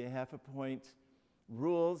maybe a half a point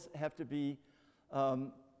rules have to be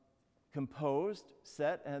composed,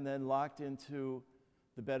 set, and then locked into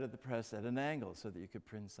the bed of the press at an angle so that you could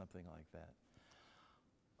print something like that.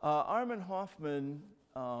 Armin Hofmann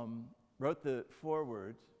wrote the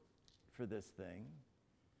foreword for this thing,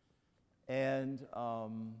 and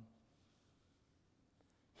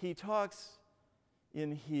he talks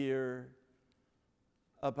in here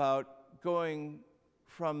about going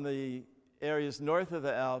from the areas north of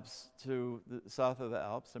the Alps to the south of the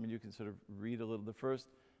Alps. I mean, you can sort of read a little the first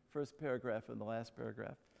paragraph and the last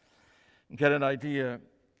paragraph and get an idea.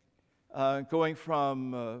 Going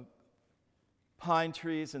from pine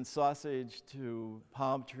trees and sausage to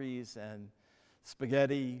palm trees and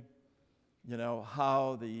spaghetti,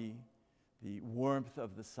 how the warmth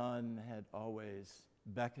of the sun had always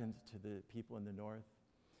beckoned to the people in the north.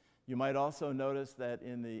 You might also notice that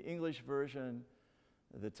in the English version,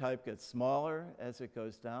 the type gets smaller as it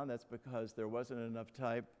goes down. That's because there wasn't enough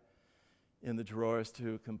type in the drawers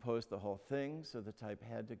to compose the whole thing, so the type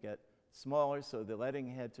had to get smaller, so the leading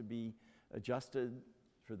had to be adjusted.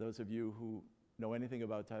 For those of you who know anything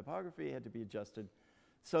about typography, it had to be adjusted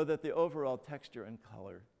so that the overall texture and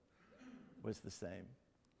color was the same.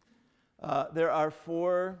 There are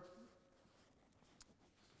 4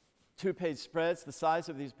 two-page spreads. The size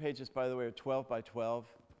of these pages, by the way, are 12 by 12.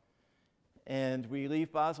 And we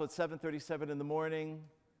leave Basel at 7:37 in the morning.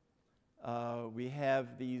 We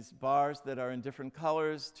have these bars that are in different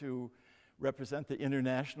colors to represent the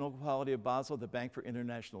international quality of Basel. The Bank for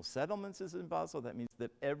International Settlements is in Basel. That means that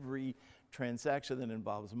every transaction that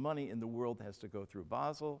involves money in the world has to go through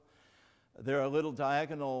Basel. There are little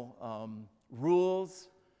diagonal rules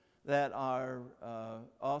that are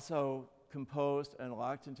also composed and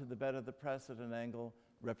locked into the bed of the press at an angle,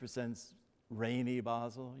 represents rainy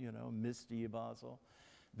Basel, misty Basel.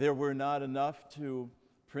 There were not enough to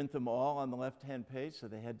print them all on the left-hand page, so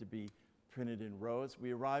they had to be printed in rows.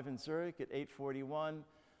 We arrive in Zurich at 8:41,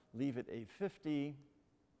 leave at 8:50.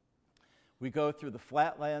 We go through the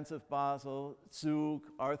flatlands of Basel, Zug,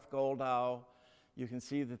 Arthgoldau. You can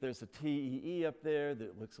see that there's a TEE up there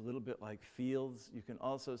that looks a little bit like fields. You can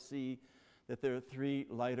also see that there are 3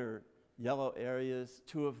 lighter yellow areas.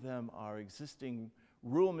 2 of them are existing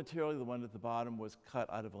rule material. The one at the bottom was cut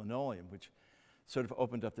out of linoleum, which sort of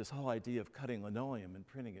opened up this whole idea of cutting linoleum and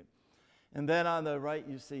printing it. And then on the right,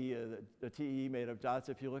 you see the TE made of dots.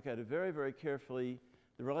 If you look at it very, very carefully,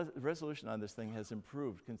 the resolution on this thing has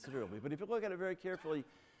improved considerably. But if you look at it very carefully,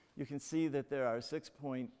 you can see that there are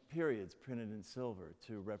 6-point periods printed in silver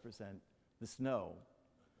to represent the snow,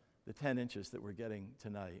 the 10 inches that we're getting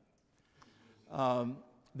tonight.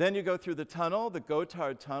 Then you go through the tunnel, the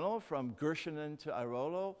Gotthard Tunnel from Gürschenen to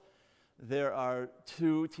Airolo. There are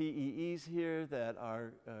 2 TEEs here that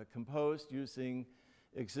are composed using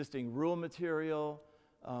existing rule material.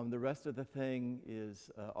 The rest of the thing is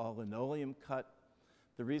all linoleum cut.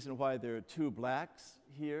 The reason why there are 2 blacks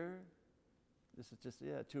here, this is just,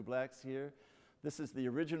 2 blacks here. This is the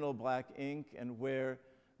original black ink, and where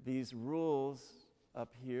these rules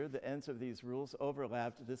up here, the ends of these rules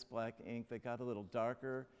overlapped this black ink. They got a little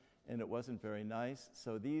darker, and it wasn't very nice.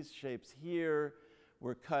 So these shapes here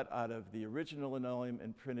were cut out of the original linoleum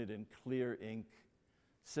and printed in clear ink,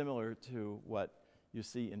 similar to what you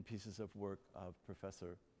see in pieces of work of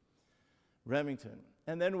Professor Remington.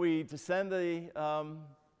 And then we descend the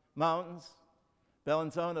mountains,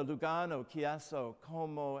 Bellinzona, Lugano, Chiasso,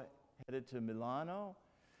 Como, headed to Milano.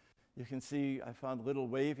 You can see I found little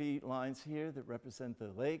wavy lines here that represent the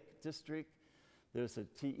Lake District. There's a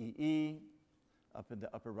TEE up in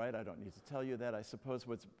the upper right. I don't need to tell you that. I suppose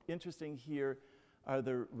what's interesting here are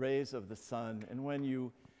the rays of the sun. And when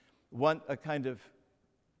you want a kind of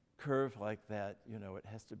curve like that, you know, it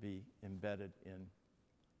has to be embedded in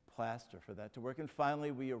plaster for that to work. And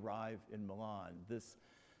finally, we arrive in Milan, this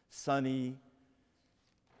sunny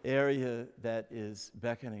area that is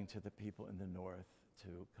beckoning to the people in the north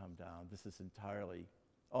to come down. This is entirely,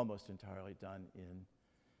 almost entirely done in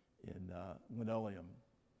linoleum.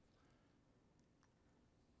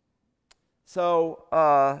 So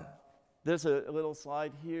there's a little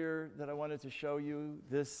slide here that I wanted to show you.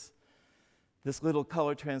 This little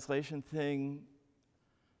color translation thing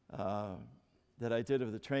that I did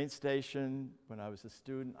of the train station when I was a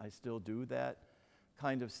student. I still do that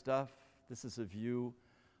kind of stuff. This is a view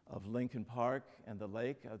of Lincoln Park and the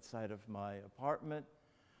lake outside of my apartment.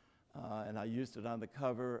 And I used it on the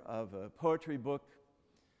cover of a poetry book.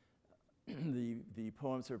 The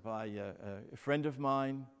poems are by a friend of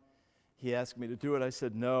mine. He asked me to do it. I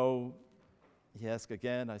said no. He asked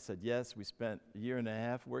again. I said yes. We spent a year and a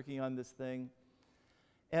half working on this thing.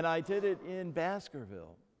 And I did it in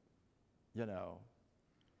Baskerville, you know.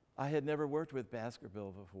 I had never worked with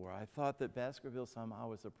Baskerville before. I thought that Baskerville somehow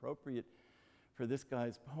was appropriate for this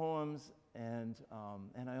guy's poems, and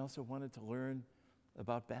I also wanted to learn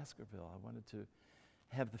about Baskerville. I wanted to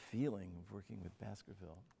have the feeling of working with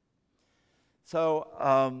Baskerville. So,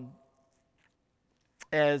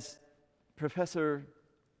 as Professor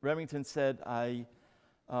Remington said, I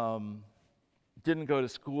didn't go to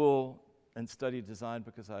school and study design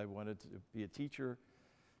because I wanted to be a teacher.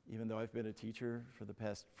 Even though I've been a teacher for the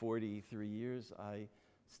past 43 years, I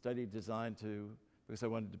studied design because I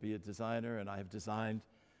wanted to be a designer, and I have designed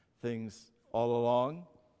things all along.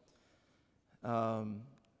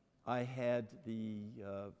 I had the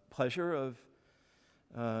pleasure of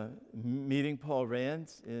meeting Paul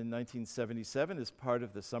Rand in 1977 as part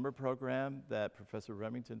of the summer program that Professor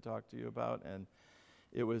Remington talked to you about, and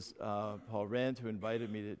it was Paul Rand who invited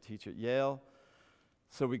me to teach at Yale.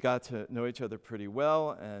 So we got to know each other pretty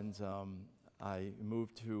well, and I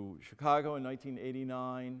moved to Chicago in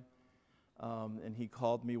 1989, and he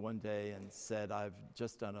called me one day and said, I've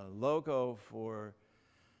just done a logo for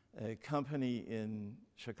a company in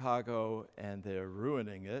Chicago, and they're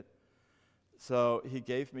ruining it. So he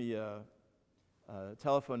gave me a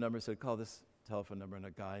telephone number, said, call this telephone number, and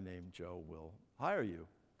a guy named Joe will hire you.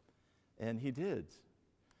 And he did.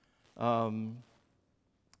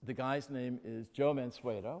 The guy's name is Joe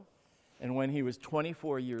Mansueto, and when he was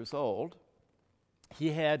 24 years old, he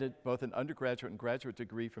had both an undergraduate and graduate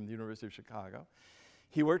degree from the University of Chicago.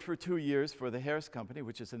 He worked for 2 years for the Harris Company,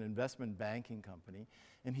 which is an investment banking company,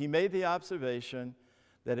 and he made the observation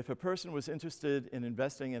that if a person was interested in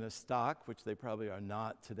investing in a stock, which they probably are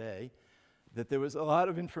not today, that there was a lot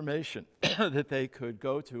of information that they could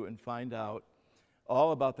go to and find out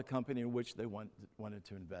all about the company in which they wanted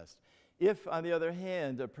to invest. If, on the other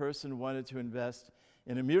hand, a person wanted to invest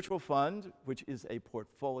in a mutual fund, which is a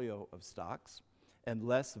portfolio of stocks and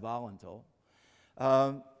less volatile,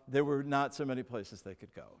 there were not so many places they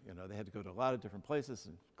could go. You know, they had to go to a lot of different places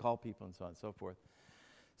and call people and so on and so forth.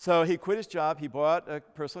 So he quit his job. He bought a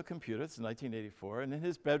personal computer. It's 1984. And in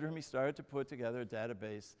his bedroom, he started to put together a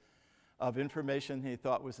database of information he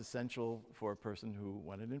thought was essential for a person who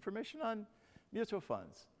wanted information on mutual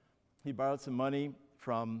funds. He borrowed some money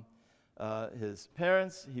from his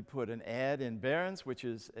parents. He put an ad in Barron's, which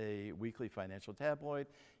is a weekly financial tabloid.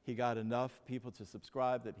 He got enough people to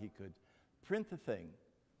subscribe that he could print the thing.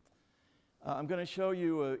 I'm going to show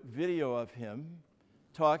you a video of him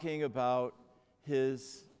talking about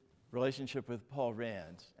his relationship with Paul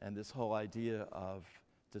Rand and this whole idea of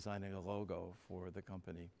designing a logo for the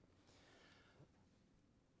company.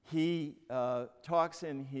 He talks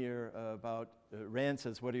in here about, Rand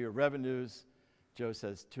says, what are your revenues? Joe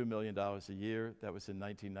says $2 million a year. That was in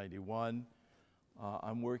 1991.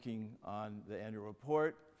 I'm working on the annual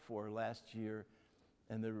report for last year,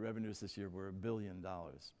 and the revenues this year were $1 billion.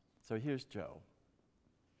 So here's Joe.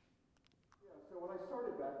 Yeah, so when I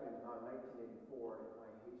started back in 1984, in my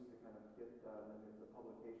haste to kind of get the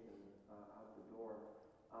publication out the door,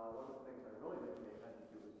 one of the things I really didn't pay attention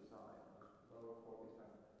to was design. I was more focused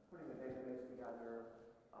on putting the database together,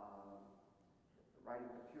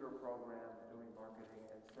 writing computer programs, doing marketing.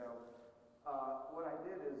 And so what I did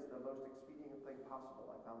did is the most expedient thing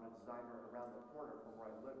possible. I found a designer around the corner from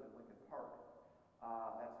where I lived in Lincoln Park.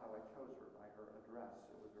 That's how I chose her, by her address.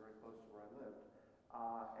 It was very close to where I lived.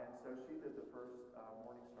 And so she did the first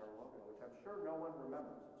Morningstar logo, which I'm sure no one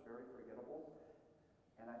remembers. It's very forgettable.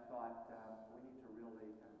 And I thought, we need to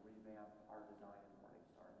really kind of revamp our design in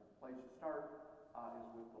Morningstar. And the place to start is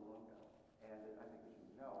with the logo. And I think, as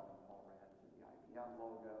you know, Paul ran to the IBM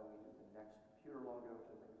logo, he did the Next Computer logo,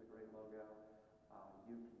 which I think is a great logo,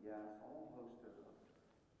 UPS, a whole host of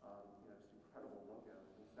just incredible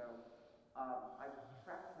logos. And so I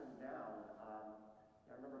tracked him down.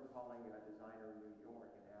 I remember calling a designer in New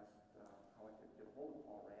York and asked how I could get a hold of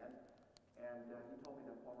Paul Rand, and he told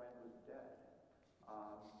me that Paul Rand was dead.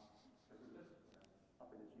 So he was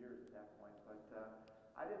up in his years at that point, but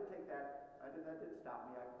I didn't take that. That didn't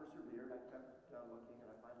stop me. I persevered. I kept looking,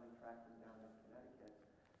 and I finally tracked him down in Connecticut.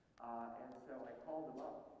 And so I called him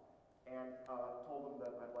up and told him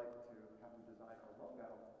that I'd like to have him design our logo.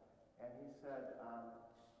 And he said,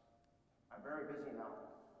 "I'm very busy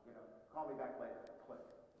now. Call me back later." Click.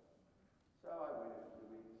 So I waited a few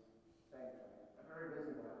weeks. Thank you. "I'm very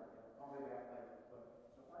busy now. Call me back later." Click.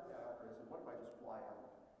 So finally I offered. I said, "What if I just fly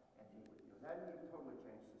out and meet with you?" And then he totally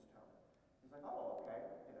changed his tone. He's like, "Oh,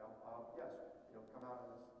 okay. Yes. Come out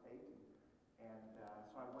on this date." And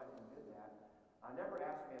so I went and did that. Never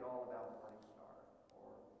asked me at all about Morningstar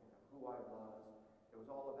or who I was. It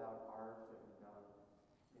was all about art and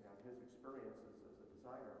his experiences as a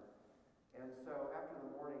designer. And so after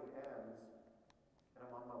the morning ends, and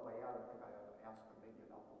I'm on my way out, I think I ought to ask him maybe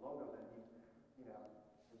about the logo that he,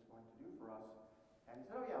 is going to do for us. And he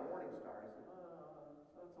said, "Oh yeah, Morningstar." I said,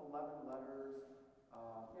 "So it's 11 letters.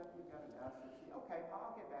 Yep, you've got an S." "Okay,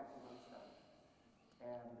 I'll get back to you lunchtime."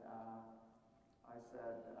 And I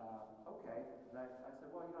said, "Okay." And I said,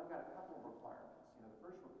 "Well, I've got a couple of requirements. The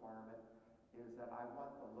first requirement is that I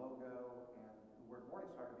want the logo and the word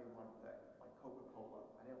Morningstar to be one thing, like Coca-Cola.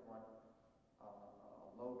 I didn't want a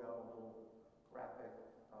logo, a little graphic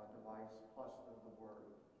device, plus the word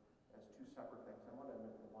as two separate things. I wanted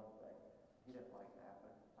them to be one thing." He didn't like that,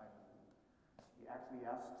 but he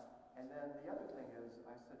acquiesced. And then the other thing is,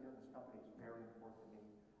 I said, this company is very important to me.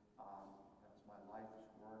 It's my life's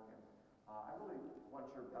work, and I really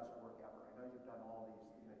want your best work ever. I know you've done all these,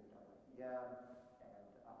 you've done IBM,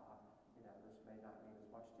 and this may not mean as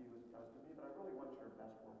much to you as it does to me, but I really want your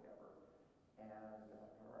best work ever. And I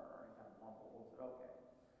kind of mumbled and said, "Okay."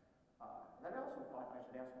 And then I also thought I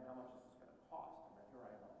should ask him how much this is going to cost. And then here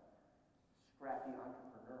I am, a scrappy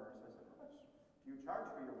entrepreneur. So I said, "How much do you charge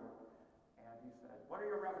for your work?" And he said, "What are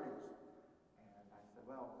your revenues?" And I said,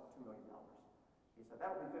 "Well, $2 million. He said,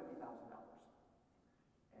 "That'll be $50,000.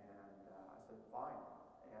 And I said, "Fine."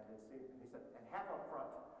 And he said, "And half up front."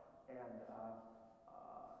 And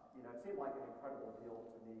it seemed like an incredible deal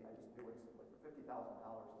to me. I just knew it's like for $50,000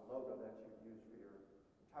 a logo that you've used for your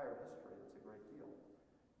entire history. It's a great deal.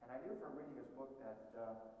 And I knew from reading his book that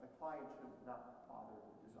the client should not bother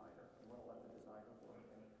the designer. He wouldn't let the designer work.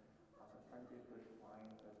 And I was trying to be a good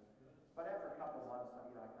client. But after a couple of months, I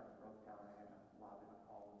kind of broke down. I had to lob in a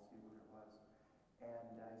call and see what it was. And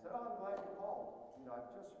he said, "Oh, I'm glad you called. I've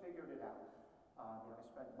just figured it out. I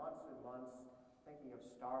spent months and months thinking of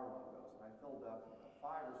star logos, and I filled up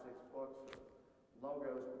 5 or 6 books of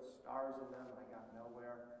logos with stars in them, and I got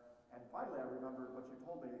nowhere. And finally, I remembered what you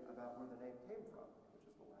told me about where the name came from, which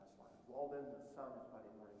is the last line. Well, then the sun is but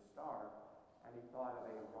a morning star." And he thought of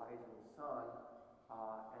a rising sun,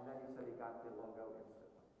 and then he said he got the logo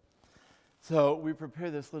instantly. So we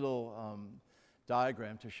prepared this little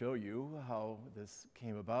diagram to show you how this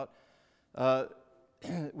came about.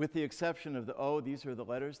 With the exception of the O, these are the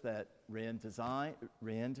letters that Rand designed.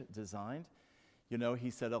 He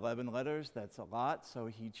said 11 letters, that's a lot, so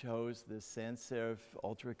he chose the sans serif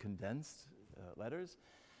ultra condensed letters.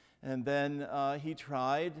 And then he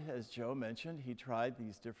tried, as Joe mentioned,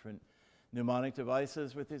 these different mnemonic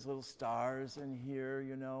devices with these little stars in here,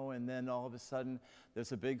 and then all of a sudden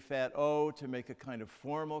there's a big fat O to make a kind of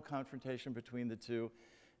formal confrontation between the two.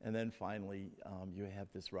 And then finally you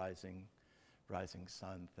have this rising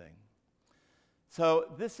sun thing. So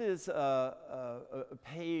this is a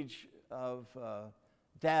page of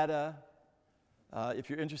data. If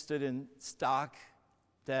you're interested in stock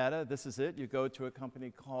data, this is it. You go to a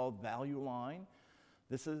company called Value Line.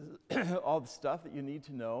 This is all the stuff that you need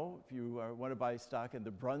to know if you want to buy stock in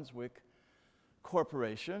the Brunswick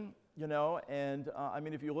Corporation. And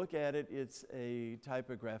if you look at it, it's a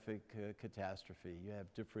typographic catastrophe. You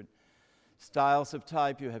have different styles of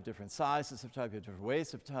type, you have different sizes of type, you have different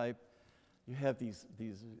ways of type. You have these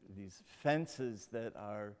fences that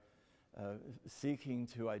are seeking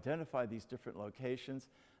to identify these different locations.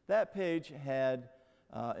 That page had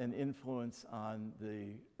an influence on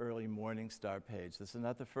the early Morningstar page. This is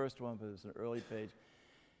not the first one, but it's an early page.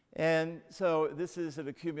 And so this is an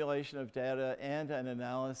accumulation of data and an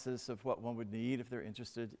analysis of what one would need if they're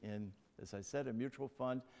interested in, as I said, a mutual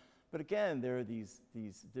fund. But again, there are the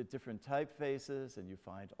different typefaces, and you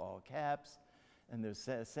find all caps, and there's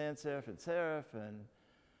sans serif and serif and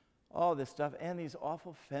all this stuff, and these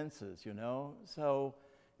awful fences, you know. So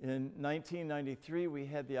in 1993, we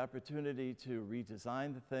had the opportunity to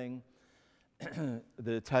redesign the thing.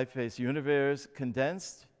 The typeface Univers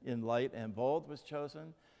condensed in light and bold was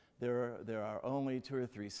chosen. There are only 2 or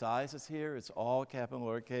 3 sizes here. It's all cap and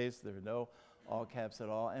lowercase. There are no all caps at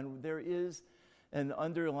all. And there is an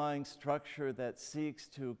underlying structure that seeks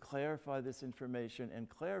to clarify this information and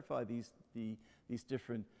clarify these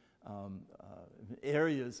different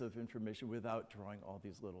areas of information without drawing all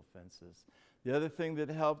these little fences. The other thing that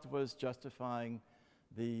helped was justifying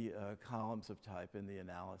the columns of type in the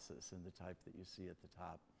analysis and the type that you see at the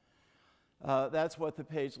top. That's what the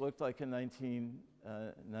page looked like in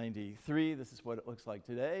 1993. This is what it looks like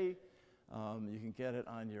today. You can get it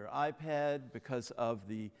on your iPad because of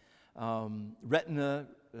the retina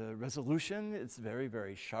resolution. It's very,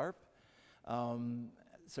 very sharp.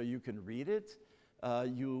 So you can read it.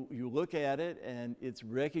 You look at it, and it's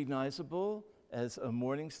recognizable as a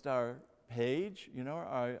Morningstar page. You know,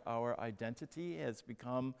 our identity has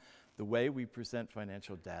become the way we present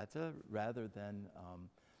financial data rather than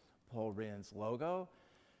Paul Rand's logo,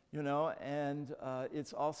 you know, and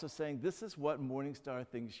it's also saying this is what Morningstar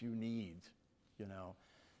thinks you need, you know.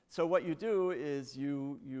 So what you do is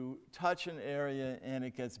you touch an area and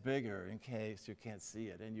it gets bigger in case you can't see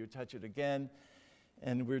it, and you touch it again,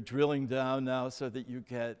 and we're drilling down now so that you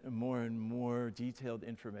get more and more detailed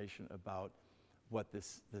information about what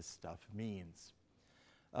this stuff means.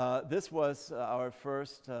 This was our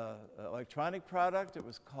first electronic product. It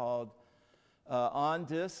was called On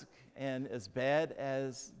Disk, and as bad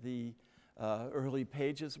as the early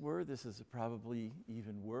pages were, this is probably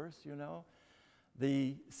even worse, you know.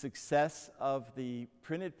 The success of the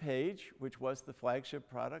printed page, which was the flagship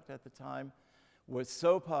product at the time, was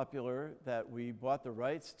so popular that we bought the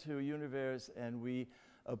rights to Univers, and we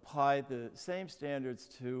applied the same standards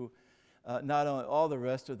to not only all the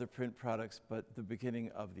rest of the print products, but the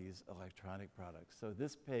beginning of these electronic products. So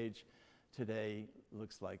this page today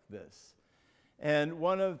looks like this. And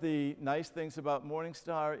one of the nice things about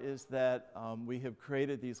Morningstar is that we have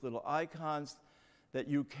created these little icons that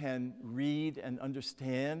you can read and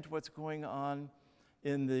understand what's going on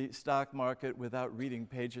in the stock market without reading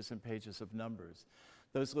pages and pages of numbers.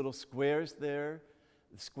 Those little squares there,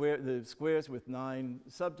 the squares with 9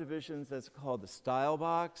 subdivisions, that's called the style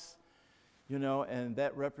box, you know, and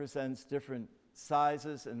that represents different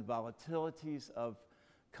sizes and volatilities of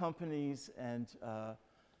companies. And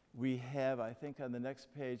we have, I think on the next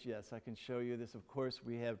page, yes, I can show you this. Of course,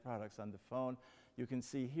 we have products on the phone. You can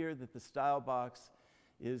see here that the style box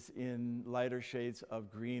is in lighter shades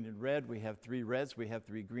of green and red. We have 3 reds, we have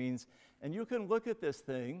 3 greens. And you can look at this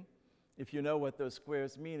thing if you know what those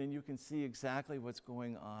squares mean, and you can see exactly what's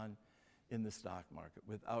going on in the stock market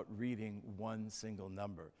without reading one single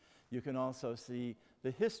number. You can also see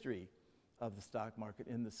the history of the stock market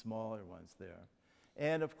in the smaller ones there.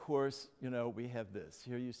 And of course, you know, we have this.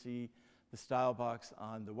 Here you see the style box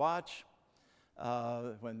on the watch.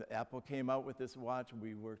 When Apple came out with this watch,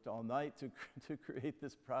 we worked all night to create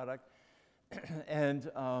this product. And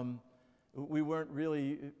we weren't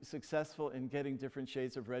really successful in getting different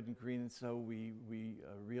shades of red and green, and so we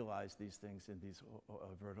realized these things in these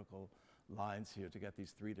vertical lines here to get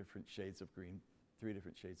these 3 different shades of green, 3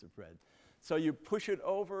 different shades of red. So you push it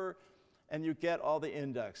over, and you get all the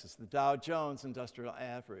indexes: the Dow Jones Industrial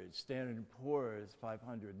Average, Standard & Poor's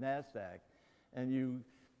 500, NASDAQ, and you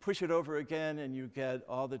push it over again, and you get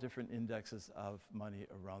all the different indexes of money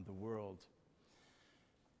around the world.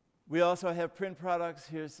 We also have print products.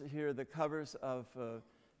 Here are the covers of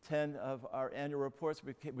 10 of our annual reports.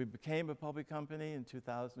 We became a public company in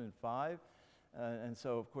 2005, and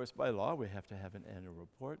so, of course, by law, we have to have an annual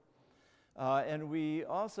report. And we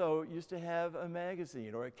also used to have a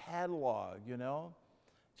magazine or a catalog, you know.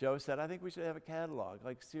 Joe said, I think we should have a catalog,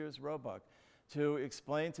 like Sears Roebuck, to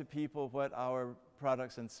explain to people what our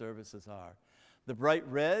products and services are. The bright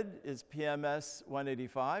red is PMS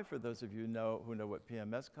 185, for those of you who know what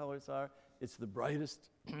PMS colors are. It's the brightest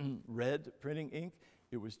red printing ink.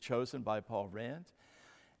 It was chosen by Paul Rand.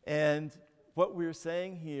 And what we're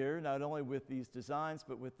saying here, not only with these designs,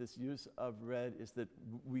 but with this use of red, is that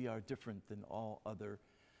we are different than all other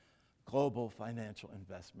global financial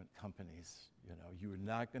investment companies. You know, you're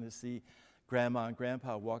not going to see grandma and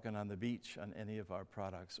grandpa walking on the beach on any of our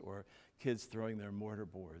products, or kids throwing their mortar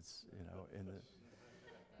boards, you know,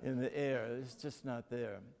 in the air. It's just not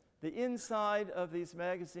there. The inside of these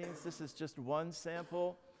magazines, this is just one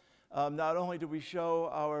sample. Not only do we show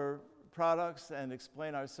our products and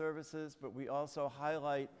explain our services, but we also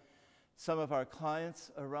highlight some of our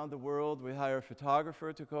clients around the world. We hire a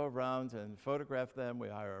photographer to go around and photograph them. We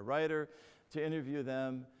hire a writer to interview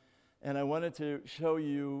them. And I wanted to show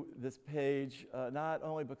you this page, not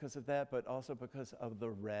only because of that, but also because of the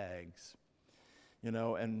rags. You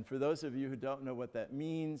know, and for those of you who don't know what that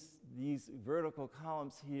means, these vertical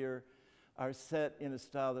columns here are set in a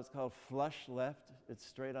style that's called flush left. It's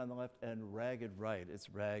straight on the left, and ragged right. It's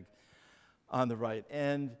rag on the right.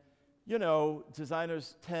 And you know,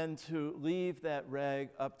 designers tend to leave that rag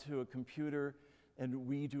up to a computer, and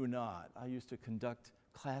we do not. I used to conduct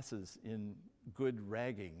classes in good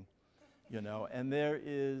ragging, you know, and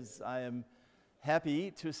I am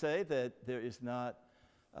happy to say that there is not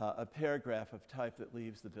a paragraph of type that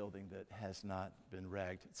leaves the building that has not been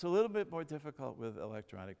ragged. It's a little bit more difficult with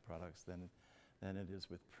electronic products than it is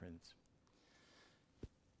with print.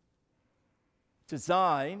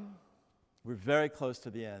 Design, we're very close to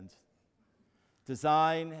the end.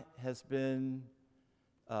 Design has been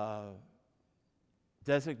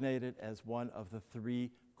designated as one of the 3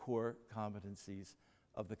 core competencies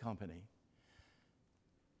of the company: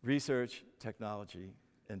 research, technology,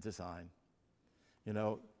 and design. You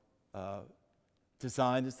know,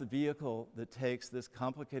 design is the vehicle that takes this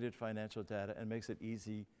complicated financial data and makes it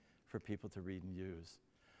easy for people to read and use.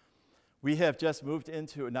 We have just moved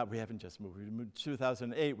into, we haven't just moved, in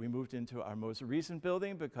 2008 we moved into our most recent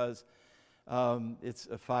building because it's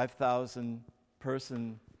a 5,000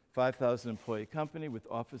 person, 5,000 employee company with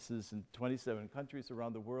offices in 27 countries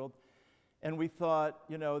around the world. And we thought,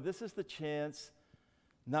 you know, this is the chance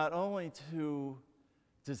not only to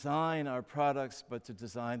design our products, but to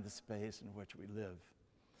design the space in which we live.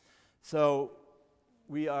 So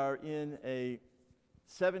we are in a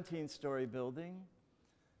 17-story building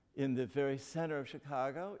in the very center of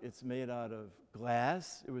Chicago. It's made out of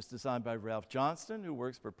glass. It was designed by Ralph Johnston, who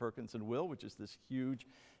works for Perkins & Will, which is this huge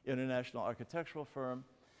international architectural firm.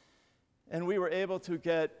 And we were able to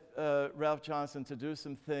get Ralph Johnston to do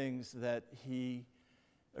some things that he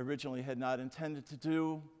originally had not intended to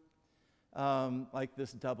do, like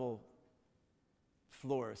this double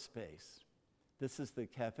floor space. This is the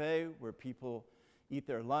cafe where people eat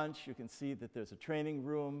their lunch. You can see that there's a training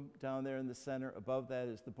room down there in the center. Above that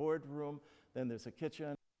is the board room. Then there's a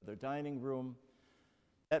kitchen, their dining room.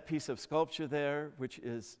 That piece of sculpture there, which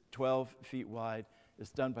is 12 feet wide, is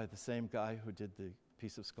done by the same guy who did the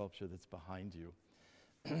piece of sculpture that's behind you,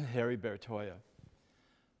 Harry Bertoia.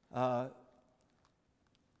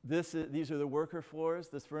 These are the worker floors.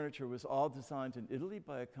 This furniture was all designed in Italy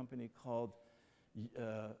by a company called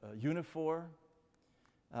Unifor.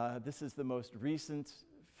 This is the most recent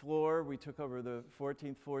floor. We took over the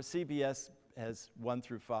 14th floor. CBS has 1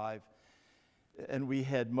 through 5. And we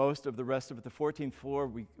had most of the rest of the 14th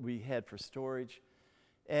floor we had for storage.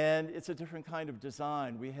 And it's a different kind of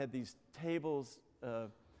design. We had these tables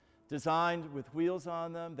designed with wheels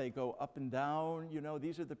on them. They go up and down. You know,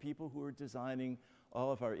 these are the people who are designing all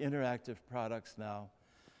of our interactive products now.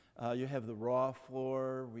 You have the raw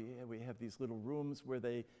floor. We have these little rooms where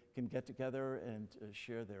they can get together and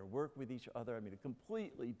share their work with each other. I mean, a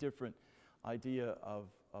completely different idea of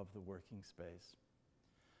the working space.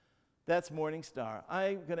 That's Morningstar.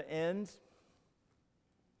 I'm going to end,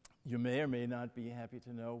 you may or may not be happy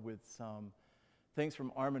to know, with some things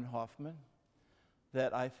from Armin Hofmann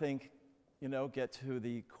that I think, you know, get to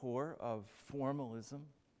the core of formalism,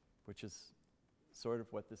 which is sort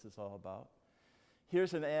of what this is all about.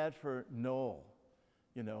 Here's an ad for Knoll.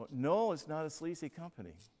 You know, Knoll is not a sleazy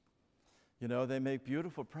company. You know, they make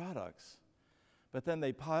beautiful products, but then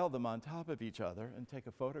they pile them on top of each other and take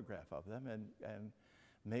a photograph of them and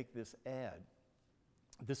make this ad.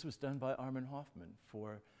 This was done by Armin Hofmann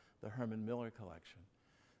for the Herman Miller collection.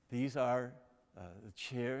 These are the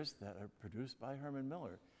chairs that are produced by Herman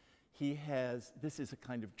Miller. This is a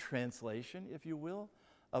kind of translation, if you will,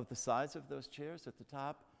 of the size of those chairs. At the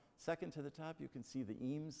top, second to the top, you can see the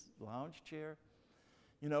Eames lounge chair.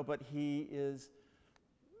 You know, but he is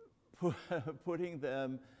putting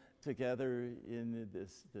them together in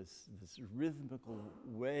this rhythmical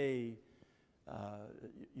way,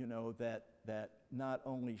 you know, that not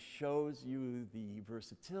only shows you the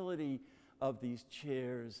versatility of these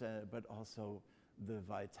chairs, but also the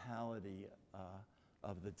vitality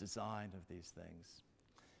of the design of these things.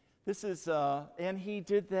 This is, and he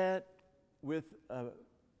did that with a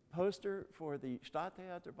poster for the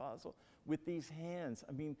Stadttheater Basel with these hands.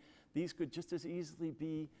 I mean, these could just as easily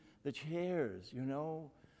be the chairs, you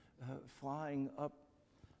know, flying up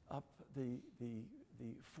the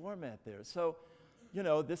format there. So, you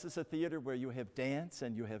know, this is a theater where you have dance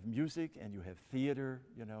and you have music and you have theater,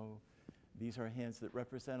 you know. These are hands that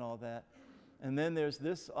represent all that. And then there's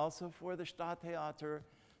this also for the Stadttheater,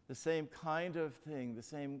 the same kind of thing, the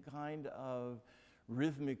same kind of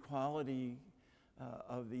rhythmic quality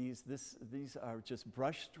of these. These are just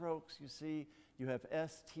brush strokes, you see. You have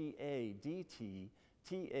S-T-A-D-T,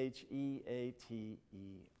 T-H-E-A-T-E-R,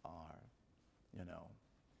 you know.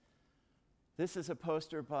 This is a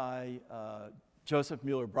poster by Joseph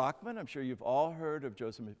Müller-Brockmann. I'm sure you've all heard of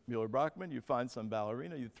Joseph Müller-Brockmann. You find some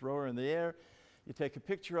ballerina, you throw her in the air, you take a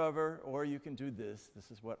picture of her, or you can do this.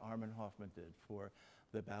 This is what Armin Hofmann did for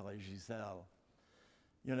the ballet Giselle.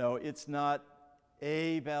 You know, it's not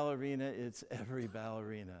a ballerina, it's every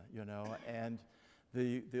ballerina, you know, and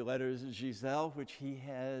the letters Giselle, which he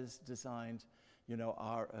has designed, you know,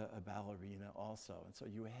 are a ballerina also. And so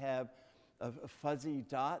you have a fuzzy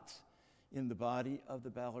dot in the body of the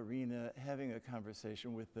ballerina having a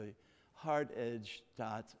conversation with the hard-edged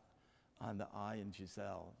dot on the eye in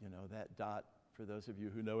Giselle. You know, that dot, for those of you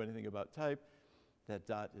who know anything about type, that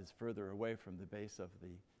dot is further away from the base of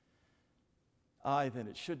the eye than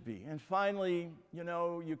it should be. And finally, you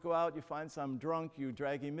know, you go out, you find some drunk, you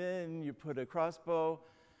drag him in, you put a crossbow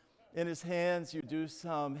in his hands, you do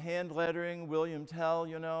some hand lettering, William Tell,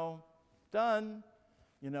 you know, done,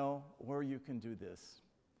 you know, or you can do this.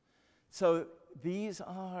 So these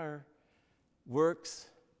are works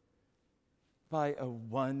by a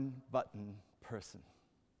one-button person,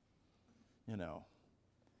 you know.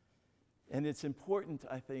 And it's important,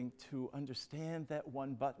 I think, to understand that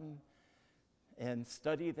one button and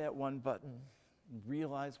study that one button and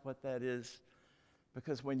realize what that is,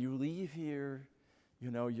 because when you leave here,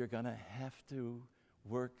 you know, you're going to have to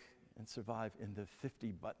work and survive in the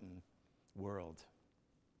 50-button world.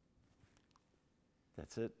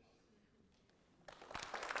 That's it.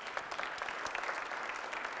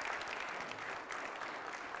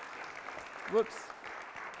 Whoops.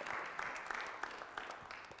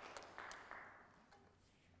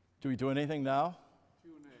 Do we do anything now?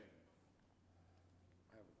 Q&A. I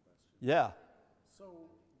have a question. Yeah.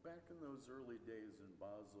 So back in those early days in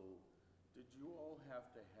Basel, did you all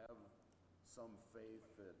have to have some faith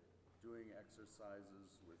that doing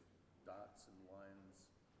exercises with dots and lines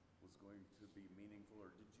was going to be meaningful,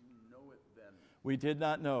 or did you know it then? We did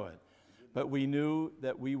not know it, but we knew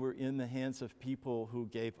that we were in the hands of people who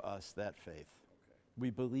gave us that faith. Okay.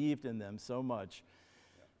 We believed in them so much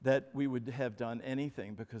that we would have done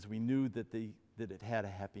anything because we knew that it had a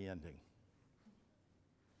happy ending.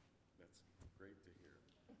 That's great to hear.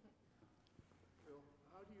 Phil,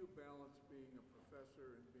 how do you balance being a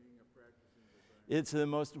professor and being a practicing designer? It's the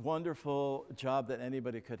most wonderful job that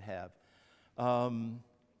anybody could have.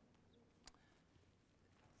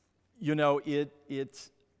 You know, it's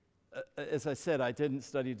as I said, I didn't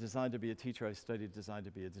study design to be a teacher. I studied design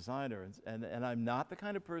to be a designer. And I'm not the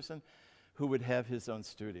kind of person who would have his own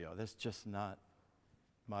studio. That's just not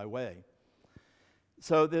my way.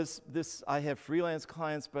 So I have freelance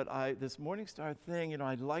clients, but this Morningstar thing, you know,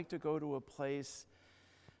 I'd like to go to a place,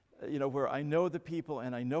 you know, where I know the people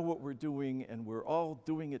and I know what we're doing and we're all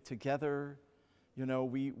doing it together. You know,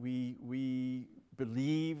 we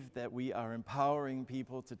believe that we are empowering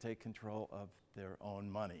people to take control of their own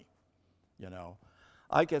money. You know,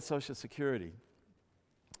 I get Social Security.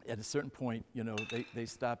 At a certain point, you know, they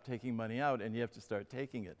stop taking money out and you have to start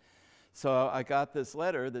taking it. So I got this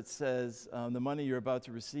letter that says the money you're about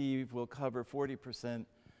to receive will cover 40%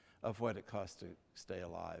 of what it costs to stay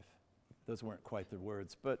alive. Those weren't quite the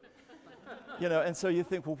words, but, you know, and so you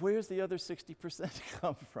think, well, where's the other 60%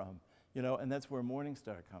 come from? You know, and that's where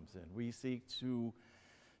Morningstar comes in. We seek to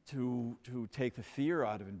take the fear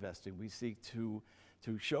out of investing. We seek to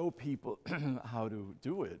show people how to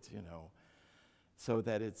do it, you know, so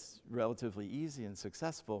that it's relatively easy and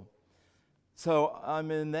successful. So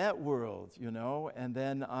I'm in that world, you know, and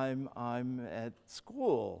then I'm at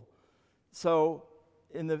school. So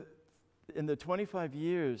in the 25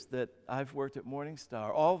 years that I've worked at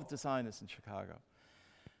Morningstar, all of design is in Chicago.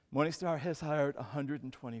 Morningstar has hired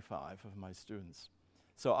 125 of my students.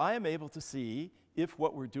 So I am able to see if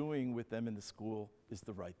what we're doing with them in the school is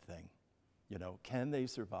the right thing. You know, can they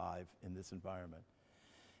survive in this environment?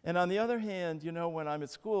 And on the other hand, you know, when I'm at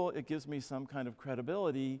school, it gives me some kind of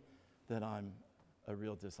credibility that I'm a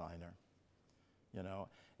real designer, you know.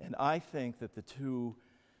 And I think that the two,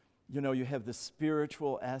 you know, you have the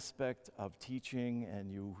spiritual aspect of teaching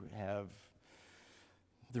and you have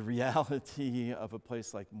the reality of a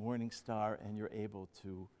place like Morningstar, and you're able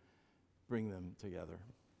to bring them together.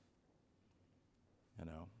 You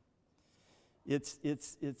know,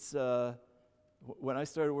 when I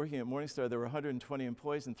started working at Morningstar, there were 120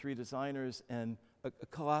 employees and 3 designers, and a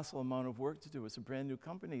colossal amount of work to do. It's a brand new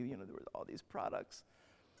company. You know, there were all these products,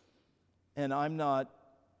 and I'm not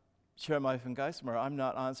Schermeif and Geismar. I'm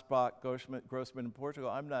not Ansbach, Grossman in Portugal.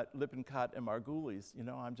 I'm not Lippincott and Margulies. You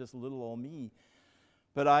know, I'm just little old me.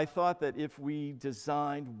 But I thought that if we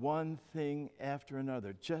designed one thing after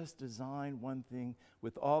another, just design one thing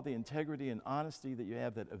with all the integrity and honesty that you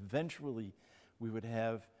have, that eventually we would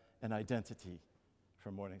have an identity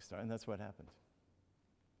for Morningstar. And that's what happened.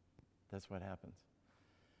 That's what happened.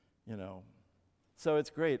 You know, so it's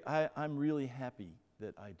great. I'm really happy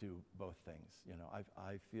that I do both things. You know,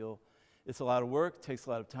 I feel it's a lot of work, takes a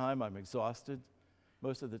lot of time. I'm exhausted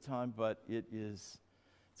most of the time, but it's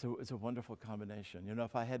a wonderful combination. You know,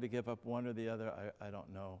 if I had to give up one or the other, I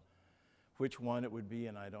don't know which one it would be,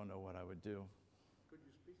 and I don't know what I would do. Could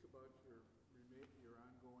you speak about your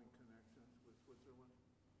ongoing connections with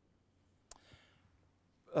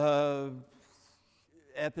Switzerland?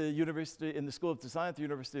 At the university, in the School of Design at the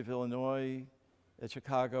University of Illinois at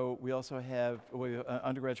Chicago, we also have an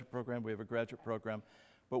undergraduate program, we have a graduate program,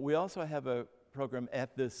 but we also have a program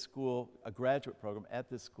at this school, a graduate program at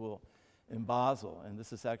this school in Basel, and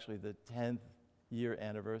this is actually the 10th year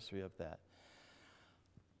anniversary of that.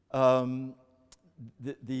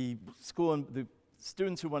 The school and the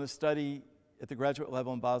students who want to study at the graduate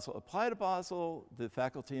level in Basel apply to Basel. The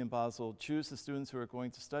faculty in Basel choose the students who are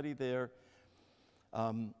going to study there.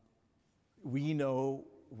 We know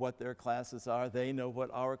what their classes are. They know what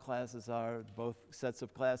our classes are. Both sets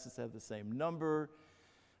of classes have the same number.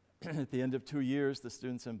 At the end of 2 years, the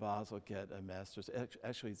students in Basel get a master's.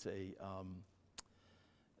 Actually, it's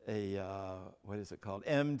what is it called?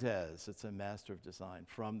 MDes. It's a Master of Design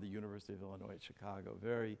from the University of Illinois at Chicago.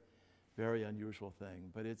 Very, very unusual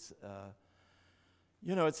thing. But it's,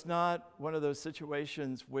 you know, it's not one of those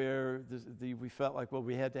situations where we felt like, well,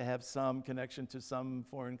 we had to have some connection to some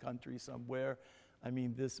foreign country somewhere. I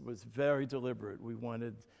mean, this was very deliberate. We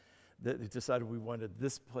decided we wanted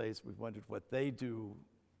this place. We wanted what they do.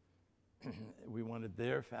 We wanted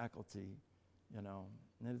their faculty, you know,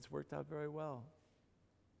 and it's worked out very well.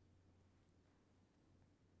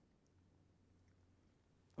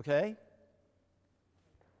 Okay?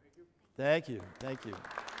 Thank you. Thank you.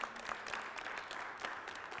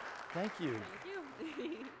 Thank you. Thank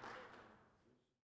you.